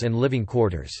halls and living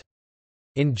quarters.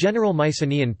 In general,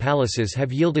 Mycenaean palaces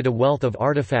have yielded a wealth of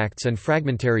artifacts and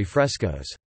fragmentary frescoes.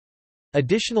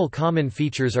 Additional common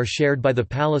features are shared by the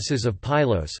palaces of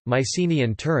Pylos,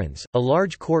 Mycenaean Turin. A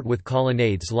large court with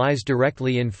colonnades lies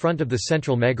directly in front of the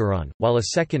central megaron, while a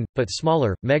second, but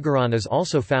smaller, megaron is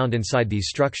also found inside these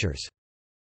structures.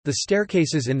 The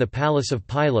staircases in the Palace of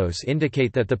Pylos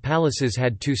indicate that the palaces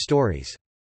had 2 stories.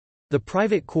 The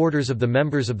private quarters of the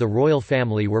members of the royal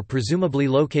family were presumably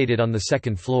located on the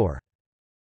 2nd floor.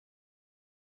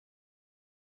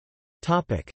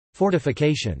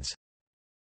 Fortifications.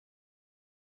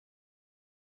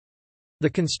 The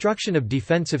construction of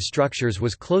defensive structures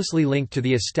was closely linked to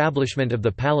the establishment of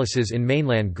the palaces in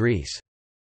mainland Greece.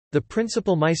 The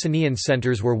principal Mycenaean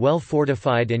centers were well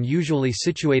fortified and usually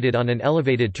situated on an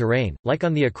elevated terrain, like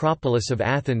on the Acropolis of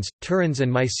Athens, Turin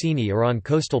and Mycenae, or on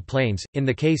coastal plains, in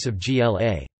the case of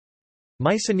Gla.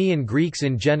 Mycenaean Greeks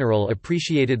in general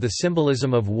appreciated the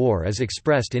symbolism of war as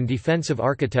expressed in defensive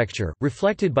architecture,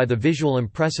 reflected by the visual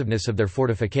impressiveness of their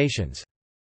fortifications.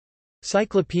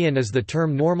 Cyclopean is the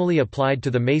term normally applied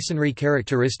to the masonry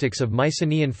characteristics of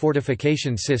Mycenaean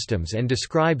fortification systems and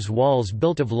describes walls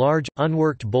built of large,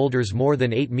 unworked boulders more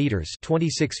than 8 meters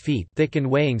 (26 feet) thick and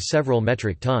weighing several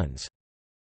metric tons.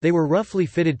 They were roughly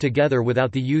fitted together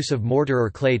without the use of mortar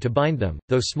or clay to bind them,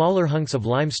 though smaller hunks of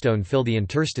limestone fill the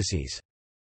interstices.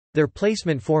 Their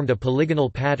placement formed a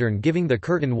polygonal pattern, giving the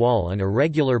curtain wall an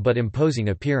irregular but imposing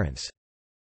appearance.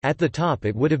 At the top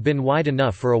it would have been wide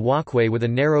enough for a walkway with a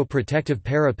narrow protective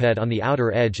parapet on the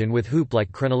outer edge and with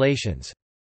hoop-like crenellations.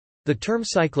 The term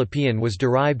Cyclopean was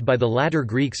derived by the latter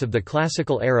Greeks of the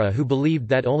classical era who believed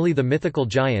that only the mythical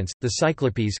giants, the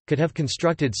Cyclopes, could have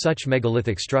constructed such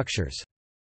megalithic structures.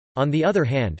 On the other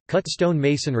hand, cut stone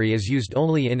masonry is used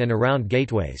only in and around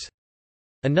gateways.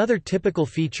 Another typical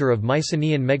feature of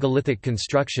Mycenaean megalithic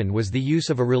construction was the use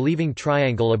of a relieving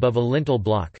triangle above a lintel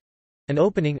block. An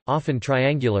opening, often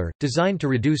triangular, designed to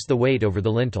reduce the weight over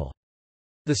the lintel.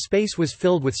 The space was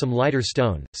filled with some lighter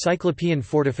stone. Cyclopean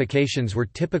fortifications were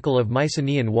typical of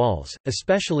Mycenaean walls,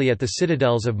 especially at the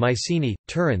citadels of Mycenae,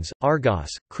 Turin, Argos,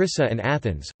 Chrysa and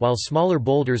Athens, while smaller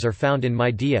boulders are found in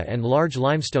Midea and large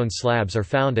limestone slabs are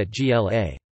found at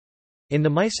Gla. In the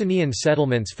Mycenaean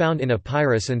settlements found in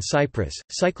Epirus and Cyprus,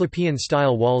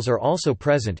 Cyclopean-style walls are also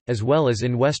present, as well as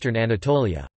in western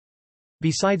Anatolia.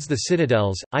 Besides the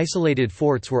citadels, isolated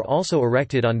forts were also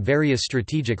erected on various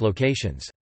strategic locations.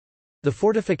 The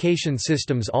fortification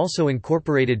systems also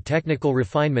incorporated technical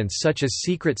refinements such as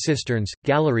secret cisterns,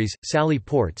 galleries, sally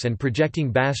ports and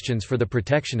projecting bastions for the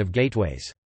protection of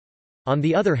gateways. On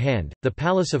the other hand, the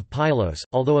Palace of Pylos,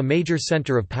 although a major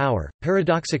center of power,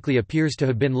 paradoxically appears to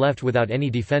have been left without any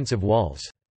defensive walls.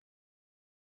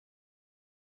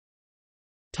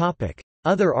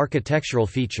 Other architectural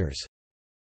features.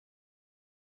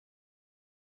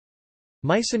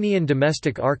 Mycenaean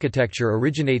domestic architecture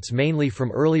originates mainly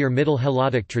from earlier Middle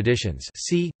Helladic traditions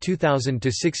c. 2000 to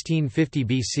 1650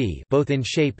 BC, both in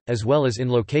shape, as well as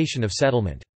in location of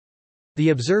settlement. The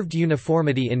observed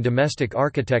uniformity in domestic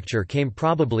architecture came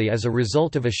probably as a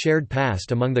result of a shared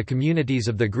past among the communities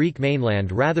of the Greek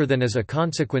mainland rather than as a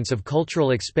consequence of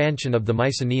cultural expansion of the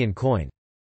Mycenaean coin.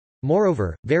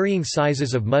 Moreover, varying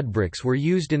sizes of mud bricks were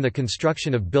used in the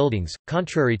construction of buildings.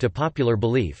 Contrary to popular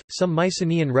belief, some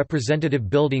Mycenaean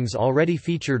representative buildings already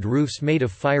featured roofs made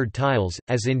of fired tiles,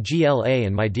 as in Gla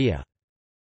and Midea.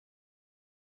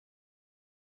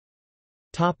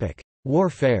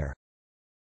 Warfare.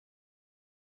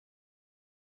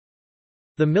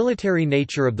 The military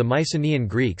nature of the Mycenaean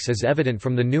Greeks is evident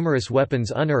from the numerous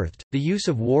weapons unearthed, the use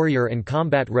of warrior and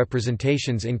combat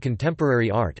representations in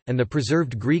contemporary art, and the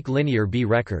preserved Greek Linear B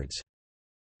records.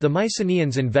 The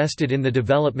Mycenaeans invested in the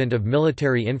development of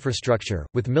military infrastructure,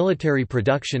 with military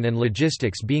production and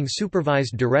logistics being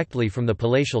supervised directly from the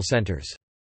palatial centers.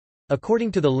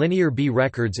 According to the Linear B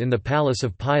records in the Palace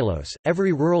of Pylos,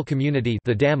 every rural community,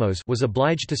 the damos, was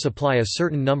obliged to supply a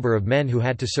certain number of men who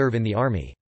had to serve in the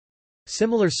army.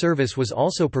 Similar service was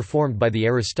also performed by the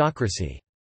aristocracy.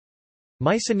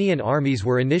 Mycenaean armies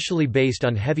were initially based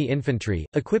on heavy infantry,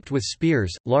 equipped with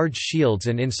spears, large shields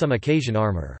and in some occasion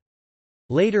armor.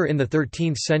 Later in the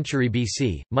 13th century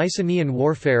BC, Mycenaean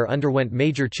warfare underwent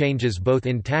major changes both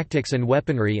in tactics and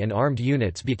weaponry, and armed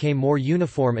units became more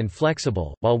uniform and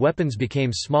flexible, while weapons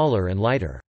became smaller and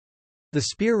lighter. The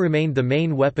spear remained the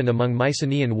main weapon among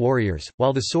Mycenaean warriors,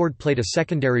 while the sword played a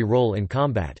secondary role in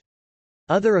combat.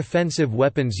 Other offensive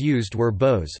weapons used were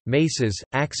bows, maces,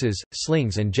 axes,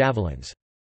 slings and javelins.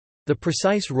 The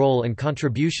precise role and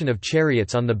contribution of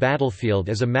chariots on the battlefield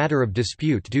is a matter of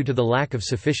dispute due to the lack of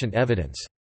sufficient evidence.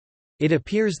 It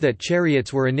appears that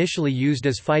chariots were initially used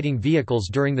as fighting vehicles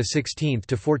during the 16th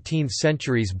to 14th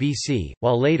centuries BC,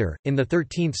 while later, in the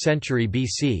 13th century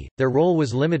BC, their role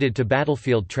was limited to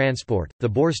battlefield transport. The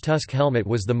boar's tusk helmet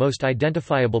was the most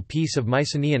identifiable piece of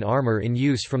Mycenaean armor in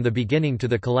use from the beginning to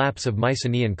the collapse of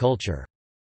Mycenaean culture.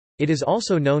 It is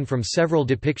also known from several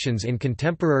depictions in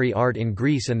contemporary art in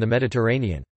Greece and the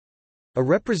Mediterranean. A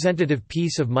representative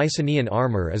piece of Mycenaean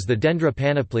armor is the Dendra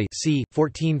panoply c.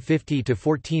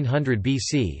 1450–1400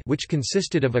 BC, which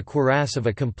consisted of a cuirass of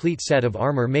a complete set of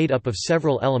armor made up of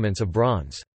several elements of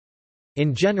bronze.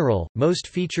 In general, most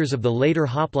features of the later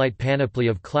hoplite panoply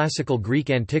of classical Greek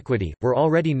antiquity, were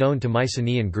already known to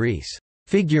Mycenaean Greece.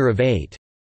 Figure of 8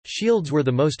 shields were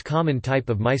the most common type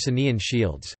of Mycenaean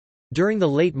shields. During the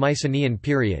late Mycenaean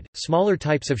period, smaller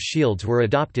types of shields were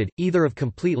adopted, either of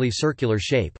completely circular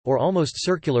shape, or almost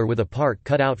circular with a part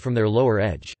cut out from their lower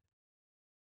edge.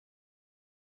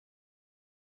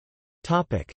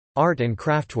 Art and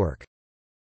craftwork.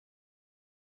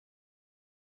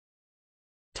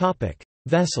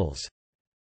 Vessels.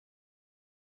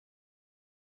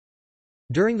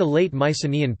 During the late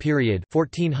Mycenaean period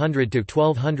 1400 to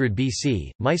 1200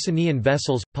 BC, Mycenaean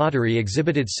vessels, pottery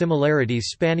exhibited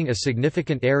similarities spanning a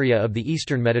significant area of the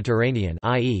eastern Mediterranean,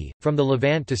 i.e., from the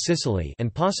Levant to Sicily,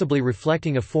 and possibly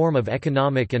reflecting a form of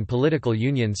economic and political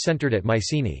union centered at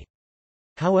Mycenae.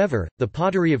 However, the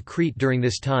pottery of Crete during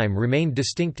this time remained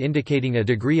distinct, indicating a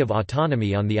degree of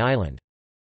autonomy on the island.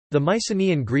 The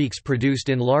Mycenaean Greeks produced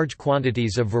in large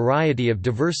quantities a variety of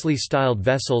diversely styled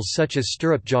vessels such as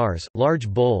stirrup jars, large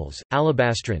bowls,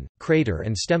 alabastrine, crater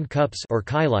and stemmed cups or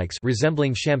kylikes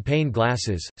resembling champagne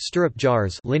glasses, stirrup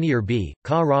jars linear b,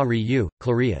 ka-ra-ri-u,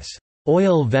 clarius,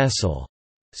 oil vessel,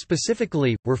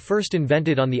 specifically, were first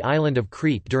invented on the island of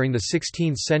Crete during the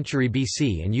 16th century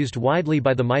BC and used widely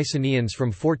by the Mycenaeans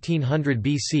from 1400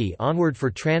 BC onward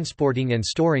for transporting and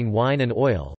storing wine and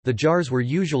oil. The jars were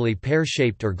usually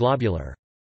pear-shaped or globular.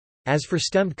 As for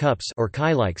stemmed cups or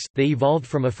kylikes, they evolved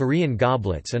from Ephorian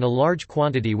goblets, and a large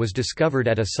quantity was discovered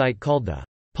at a site called the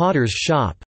Potter's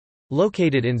Shop,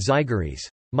 located in Zygeres.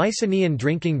 Mycenaean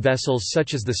drinking vessels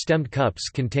such as the stemmed cups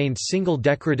contained single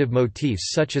decorative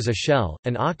motifs such as a shell,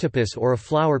 an octopus or a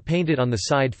flower painted on the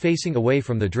side facing away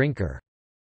from the drinker.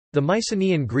 The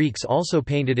Mycenaean Greeks also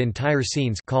painted entire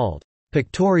scenes called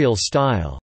pictorial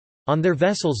style on their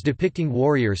vessels depicting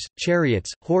warriors,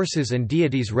 chariots, horses and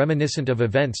deities reminiscent of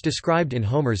events described in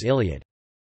Homer's Iliad.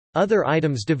 Other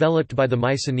items developed by the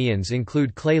Mycenaeans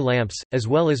include clay lamps, as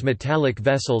well as metallic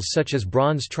vessels such as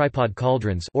bronze tripod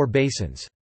cauldrons or basins.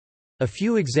 A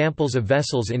few examples of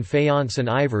vessels in faience and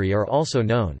ivory are also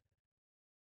known.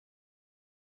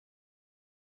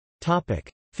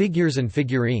 Figures and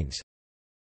figurines.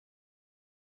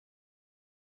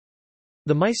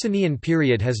 The Mycenaean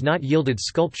period has not yielded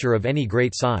sculpture of any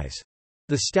great size.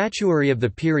 The statuary of the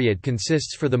period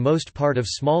consists for the most part of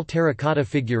small terracotta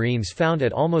figurines found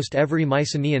at almost every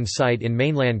Mycenaean site in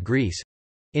mainland Greece,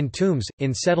 in tombs,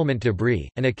 in settlement debris,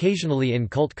 and occasionally in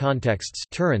cult contexts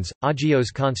Turins, Agios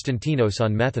Konstantinos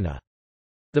on Methana.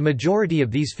 The majority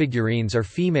of these figurines are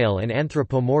female and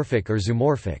anthropomorphic or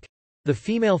zoomorphic. The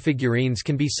female figurines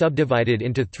can be subdivided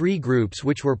into three groups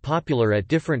which were popular at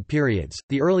different periods.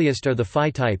 The earliest are the phi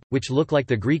type, which look like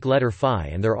the Greek letter phi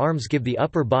and their arms give the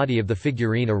upper body of the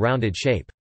figurine a rounded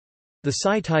shape. The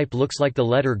psi type looks like the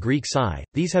letter Greek psi,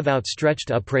 these have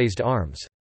outstretched upraised arms.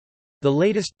 The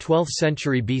latest 12th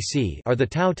century BC are the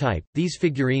tau type. These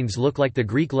figurines look like the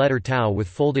Greek letter tau with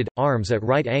folded arms at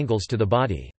right angles to the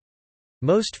body.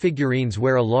 Most figurines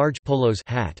wear a large polos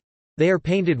hat. They are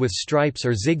painted with stripes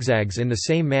or zigzags in the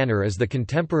same manner as the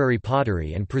contemporary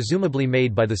pottery and presumably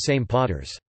made by the same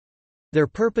potters. Their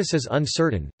purpose is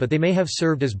uncertain, but they may have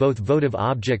served as both votive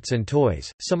objects and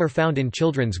toys. Some are found in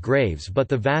children's graves, but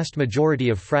the vast majority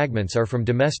of fragments are from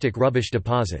domestic rubbish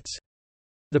deposits.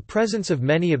 The presence of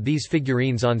many of these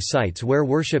figurines on sites where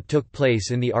worship took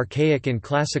place in the Archaic and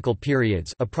Classical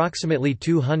periods, approximately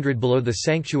 200 below the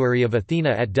sanctuary of Athena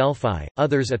at Delphi,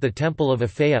 others at the Temple of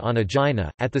Aphaea on Aegina,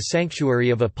 at the sanctuary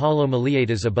of Apollo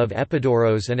Meleatus above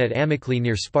Epidaurus and at Amyclae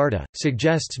near Sparta,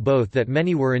 suggests both that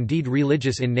many were indeed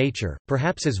religious in nature,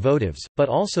 perhaps as votives, but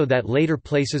also that later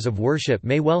places of worship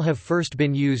may well have first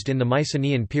been used in the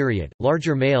Mycenaean period.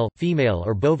 Larger male, female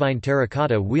or bovine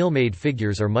terracotta wheel-made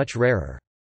figures are much rarer.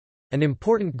 An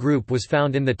important group was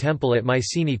found in the temple at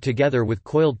Mycenae together with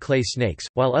coiled clay snakes,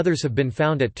 while others have been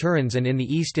found at Turins and in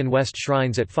the east and west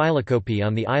shrines at Philokopi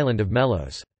on the island of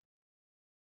Melos.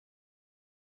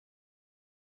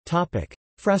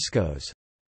 Frescoes.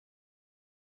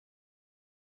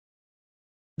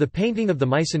 The painting of the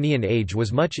Mycenaean age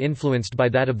was much influenced by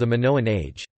that of the Minoan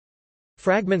age.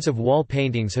 Fragments of wall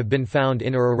paintings have been found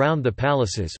in or around the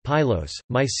palaces Pylos,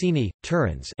 Mycenae,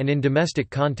 Turins, and in domestic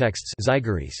contexts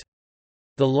Zygeries.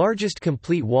 The largest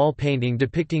complete wall painting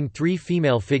depicting 3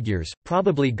 female figures,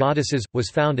 probably goddesses, was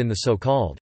found in the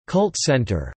so-called cult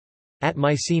center at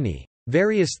Mycenae.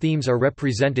 Various themes are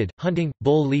represented: hunting,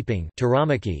 bull leaping,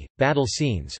 tauromachi, battle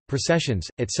scenes, processions,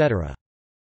 etc.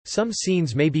 Some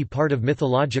scenes may be part of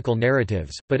mythological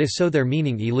narratives, but if so their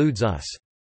meaning eludes us.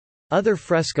 Other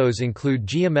frescoes include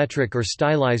geometric or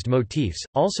stylized motifs,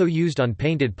 also used on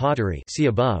painted pottery, see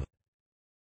above.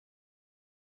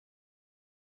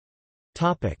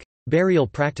 Burial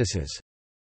practices.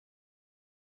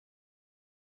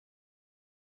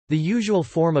 The usual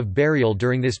form of burial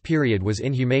during this period was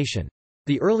inhumation.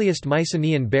 The earliest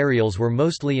Mycenaean burials were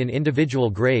mostly in individual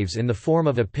graves in the form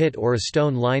of a pit or a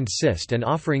stone-lined cist, and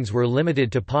offerings were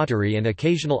limited to pottery and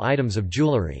occasional items of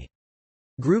jewelry.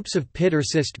 Groups of pit or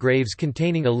cist graves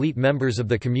containing elite members of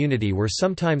the community were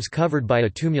sometimes covered by a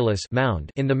tumulus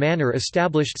mound in the manner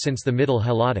established since the Middle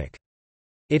Helladic.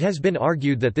 It has been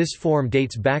argued that this form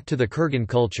dates back to the Kurgan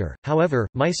culture. However,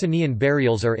 Mycenaean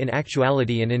burials are in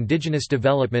actuality an indigenous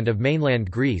development of mainland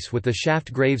Greece, with the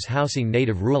shaft graves housing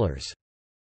native rulers.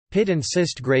 Pit and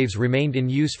cist graves remained in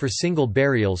use for single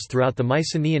burials throughout the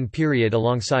Mycenaean period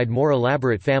alongside more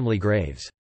elaborate family graves.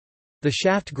 The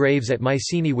shaft graves at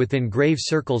Mycenae within grave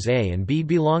circles A and B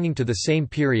belonging to the same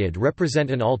period represent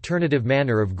an alternative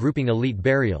manner of grouping elite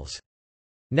burials.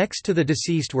 Next to the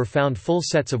deceased were found full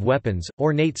sets of weapons,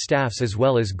 ornate staffs, as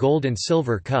well as gold and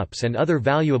silver cups and other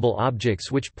valuable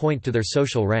objects which point to their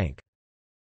social rank.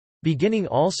 Beginning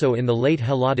also in the late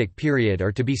Helladic period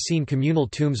are to be seen communal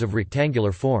tombs of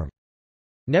rectangular form.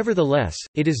 Nevertheless,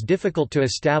 it is difficult to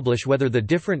establish whether the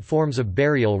different forms of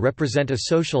burial represent a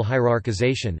social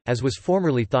hierarchization, as was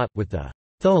formerly thought, with the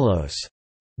tholos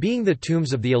being the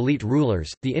tombs of the elite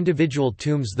rulers, the individual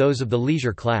tombs those of the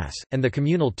leisure class, and the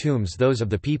communal tombs those of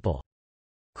the people.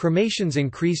 Cremations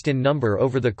increased in number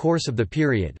over the course of the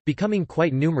period, becoming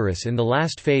quite numerous in the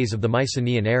last phase of the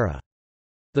Mycenaean era.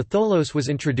 The tholos was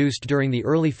introduced during the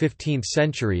early 15th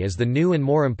century as the new and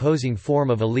more imposing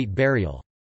form of elite burial.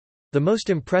 The most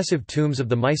impressive tombs of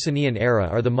the Mycenaean era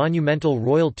are the monumental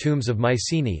royal tombs of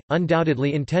Mycenae,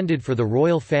 undoubtedly intended for the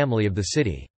royal family of the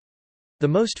city. The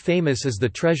most famous is the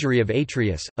treasury of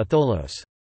Atreus, a tholos.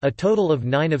 A total of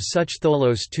 9 of such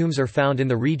tholos tombs are found in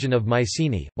the region of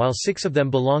Mycenae, while 6 of them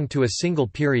belong to a single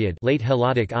period, late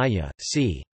Helladic Aya,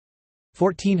 c.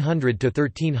 1400 to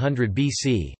 1300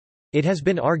 BC. It has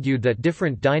been argued that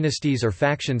different dynasties or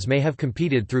factions may have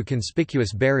competed through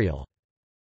conspicuous burial.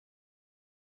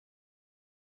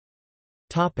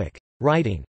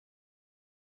 Writing.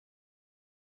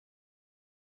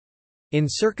 In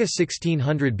circa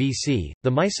 1600 BC, the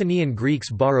Mycenaean Greeks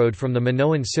borrowed from the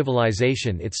Minoan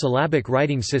civilization its syllabic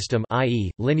writing system,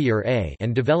 i.e., Linear A,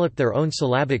 and developed their own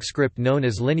syllabic script known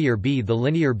as Linear B. The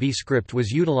Linear B script was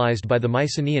utilized by the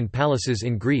Mycenaean palaces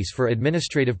in Greece for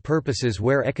administrative purposes,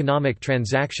 where economic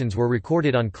transactions were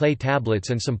recorded on clay tablets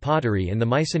and some pottery in the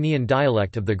Mycenaean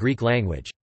dialect of the Greek language.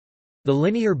 The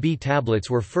Linear B tablets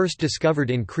were first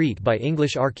discovered in Crete by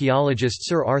English archaeologist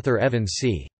Sir Arthur Evans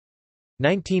c.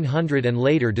 1900 and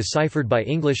later deciphered by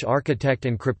English architect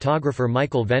and cryptographer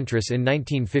Michael Ventris in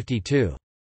 1952.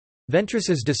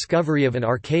 Ventris's discovery of an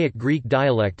archaic Greek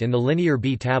dialect in the Linear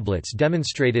B tablets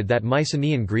demonstrated that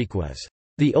Mycenaean Greek was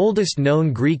the oldest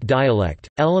known Greek dialect,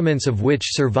 elements of which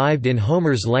survived in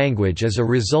Homer's language as a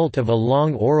result of a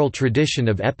long oral tradition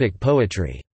of epic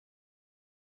poetry.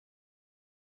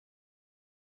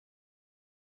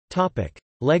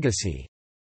 Legacy.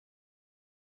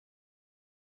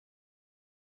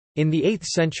 In the 8th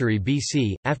century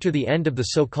BC, after the end of the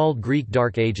so-called Greek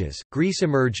Dark Ages, Greece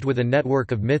emerged with a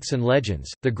network of myths and legends,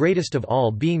 the greatest of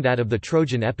all being that of the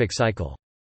Trojan epic cycle.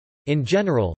 In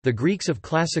general, the Greeks of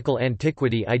classical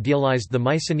antiquity idealized the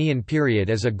Mycenaean period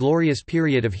as a glorious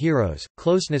period of heroes,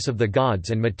 closeness of the gods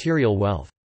and material wealth.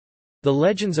 The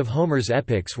legends of Homer's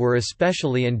epics were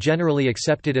especially and generally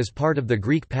accepted as part of the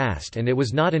Greek past, and it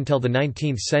was not until the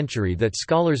 19th century that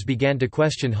scholars began to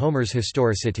question Homer's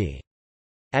historicity.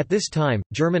 At this time,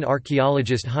 German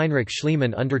archaeologist Heinrich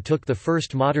Schliemann undertook the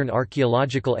first modern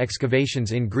archaeological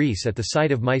excavations in Greece at the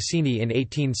site of Mycenae in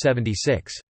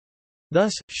 1876.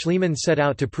 Thus, Schliemann set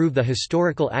out to prove the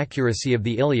historical accuracy of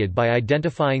the Iliad by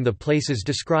identifying the places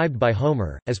described by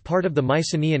Homer. As part of the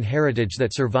Mycenaean heritage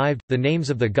that survived, the names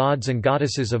of the gods and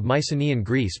goddesses of Mycenaean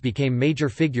Greece became major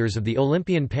figures of the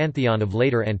Olympian pantheon of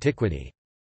later antiquity.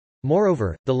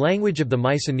 Moreover, the language of the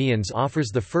Mycenaeans offers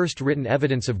the first written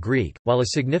evidence of Greek, while a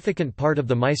significant part of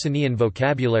the Mycenaean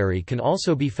vocabulary can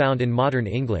also be found in modern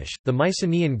English. The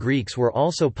Mycenaean Greeks were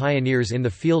also pioneers in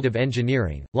the field of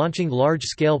engineering, launching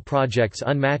large-scale projects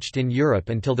unmatched in Europe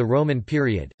until the Roman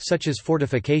period, such as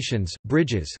fortifications,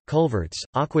 bridges, culverts,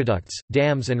 aqueducts,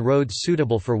 dams and roads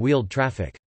suitable for wheeled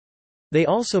traffic. They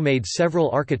also made several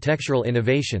architectural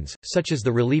innovations, such as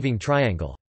the relieving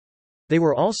triangle. They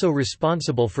were also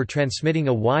responsible for transmitting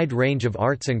a wide range of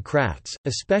arts and crafts,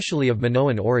 especially of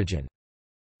Minoan origin.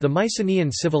 The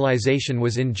Mycenaean civilization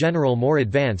was in general more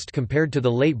advanced compared to the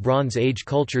Late Bronze Age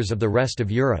cultures of the rest of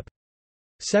Europe.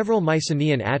 Several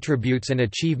Mycenaean attributes and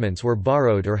achievements were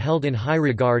borrowed or held in high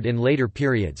regard in later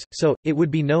periods, so, it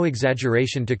would be no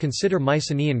exaggeration to consider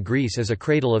Mycenaean Greece as a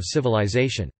cradle of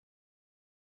civilization.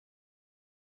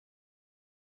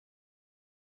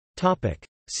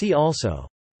 See also: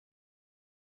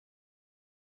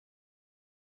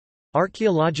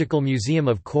 Archaeological Museum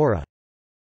of Kora,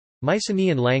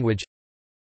 Mycenaean language,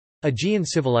 Aegean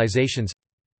civilizations.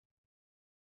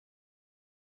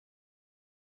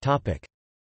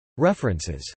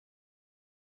 References.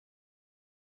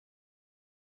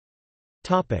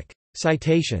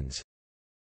 Citations.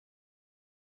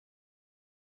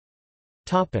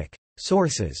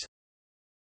 Sources.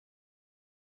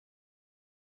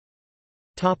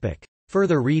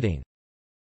 Further reading.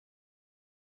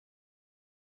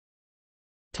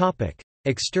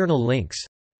 External links.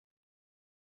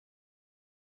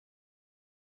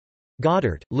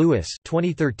 Goddard, Louis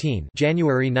 2013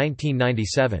 January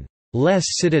 1997. Les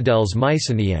Citadelles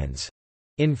Mycenaennes,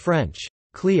 in French.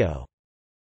 Clio.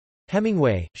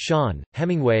 Hemingway, Sean,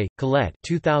 Hemingway, Colette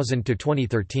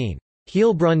 2000–2013.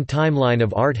 Heilbrunn Timeline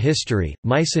of Art History,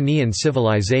 Mycenaean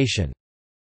Civilization.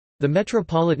 The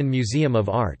Metropolitan Museum of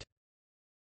Art.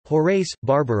 Horace,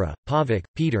 Barbara, Pavic,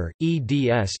 Peter,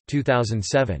 eds.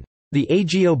 2007. The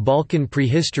Aegeo-Balkan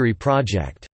Prehistory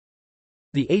Project.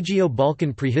 The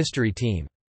Aegeo-Balkan Prehistory Team.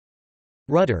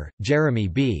 Rudder, Jeremy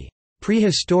B.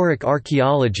 Prehistoric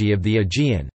Archaeology of the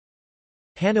Aegean.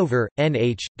 Hanover,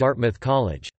 N.H., Dartmouth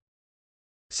College.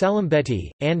 Salambetti,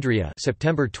 Andrea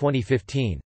September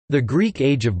 2015. The Greek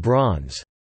Age of Bronze.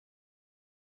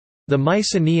 The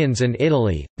Mycenaeans and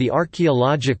Italy, the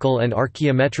Archaeological and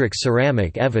Archaeometric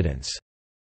Ceramic Evidence.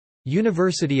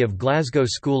 University of Glasgow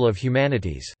School of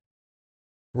Humanities.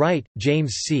 Wright,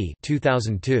 James C.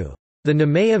 2002. The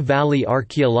Nemea Valley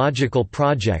Archaeological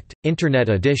Project, Internet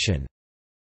Edition.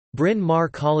 Bryn Mawr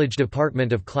College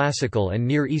Department of Classical and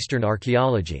Near Eastern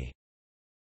Archaeology.